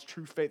 but once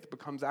true faith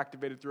becomes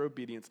activated through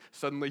obedience,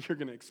 suddenly you're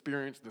going to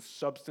experience the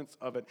substance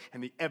of it,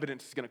 and the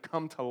evidence is going to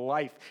come to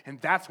life. And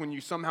that's when you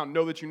somehow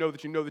know that you know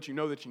that you know that you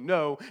know that you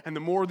know. And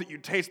the more that you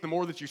taste, the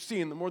more that you see,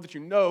 and the more that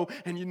you know,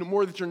 and the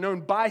more that you're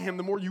known by him,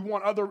 the more you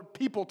want other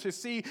people to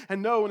see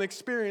and know and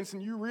experience.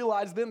 And you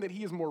realize then that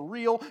he is more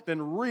real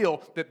than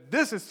real, that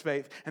this is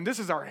faith, and this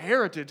is our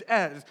heritage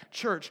as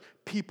church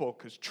people,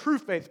 because true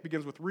faith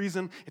begins with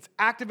reason, it's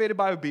activated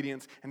by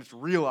obedience, and it's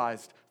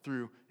realized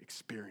through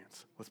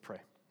experience. Let's pray.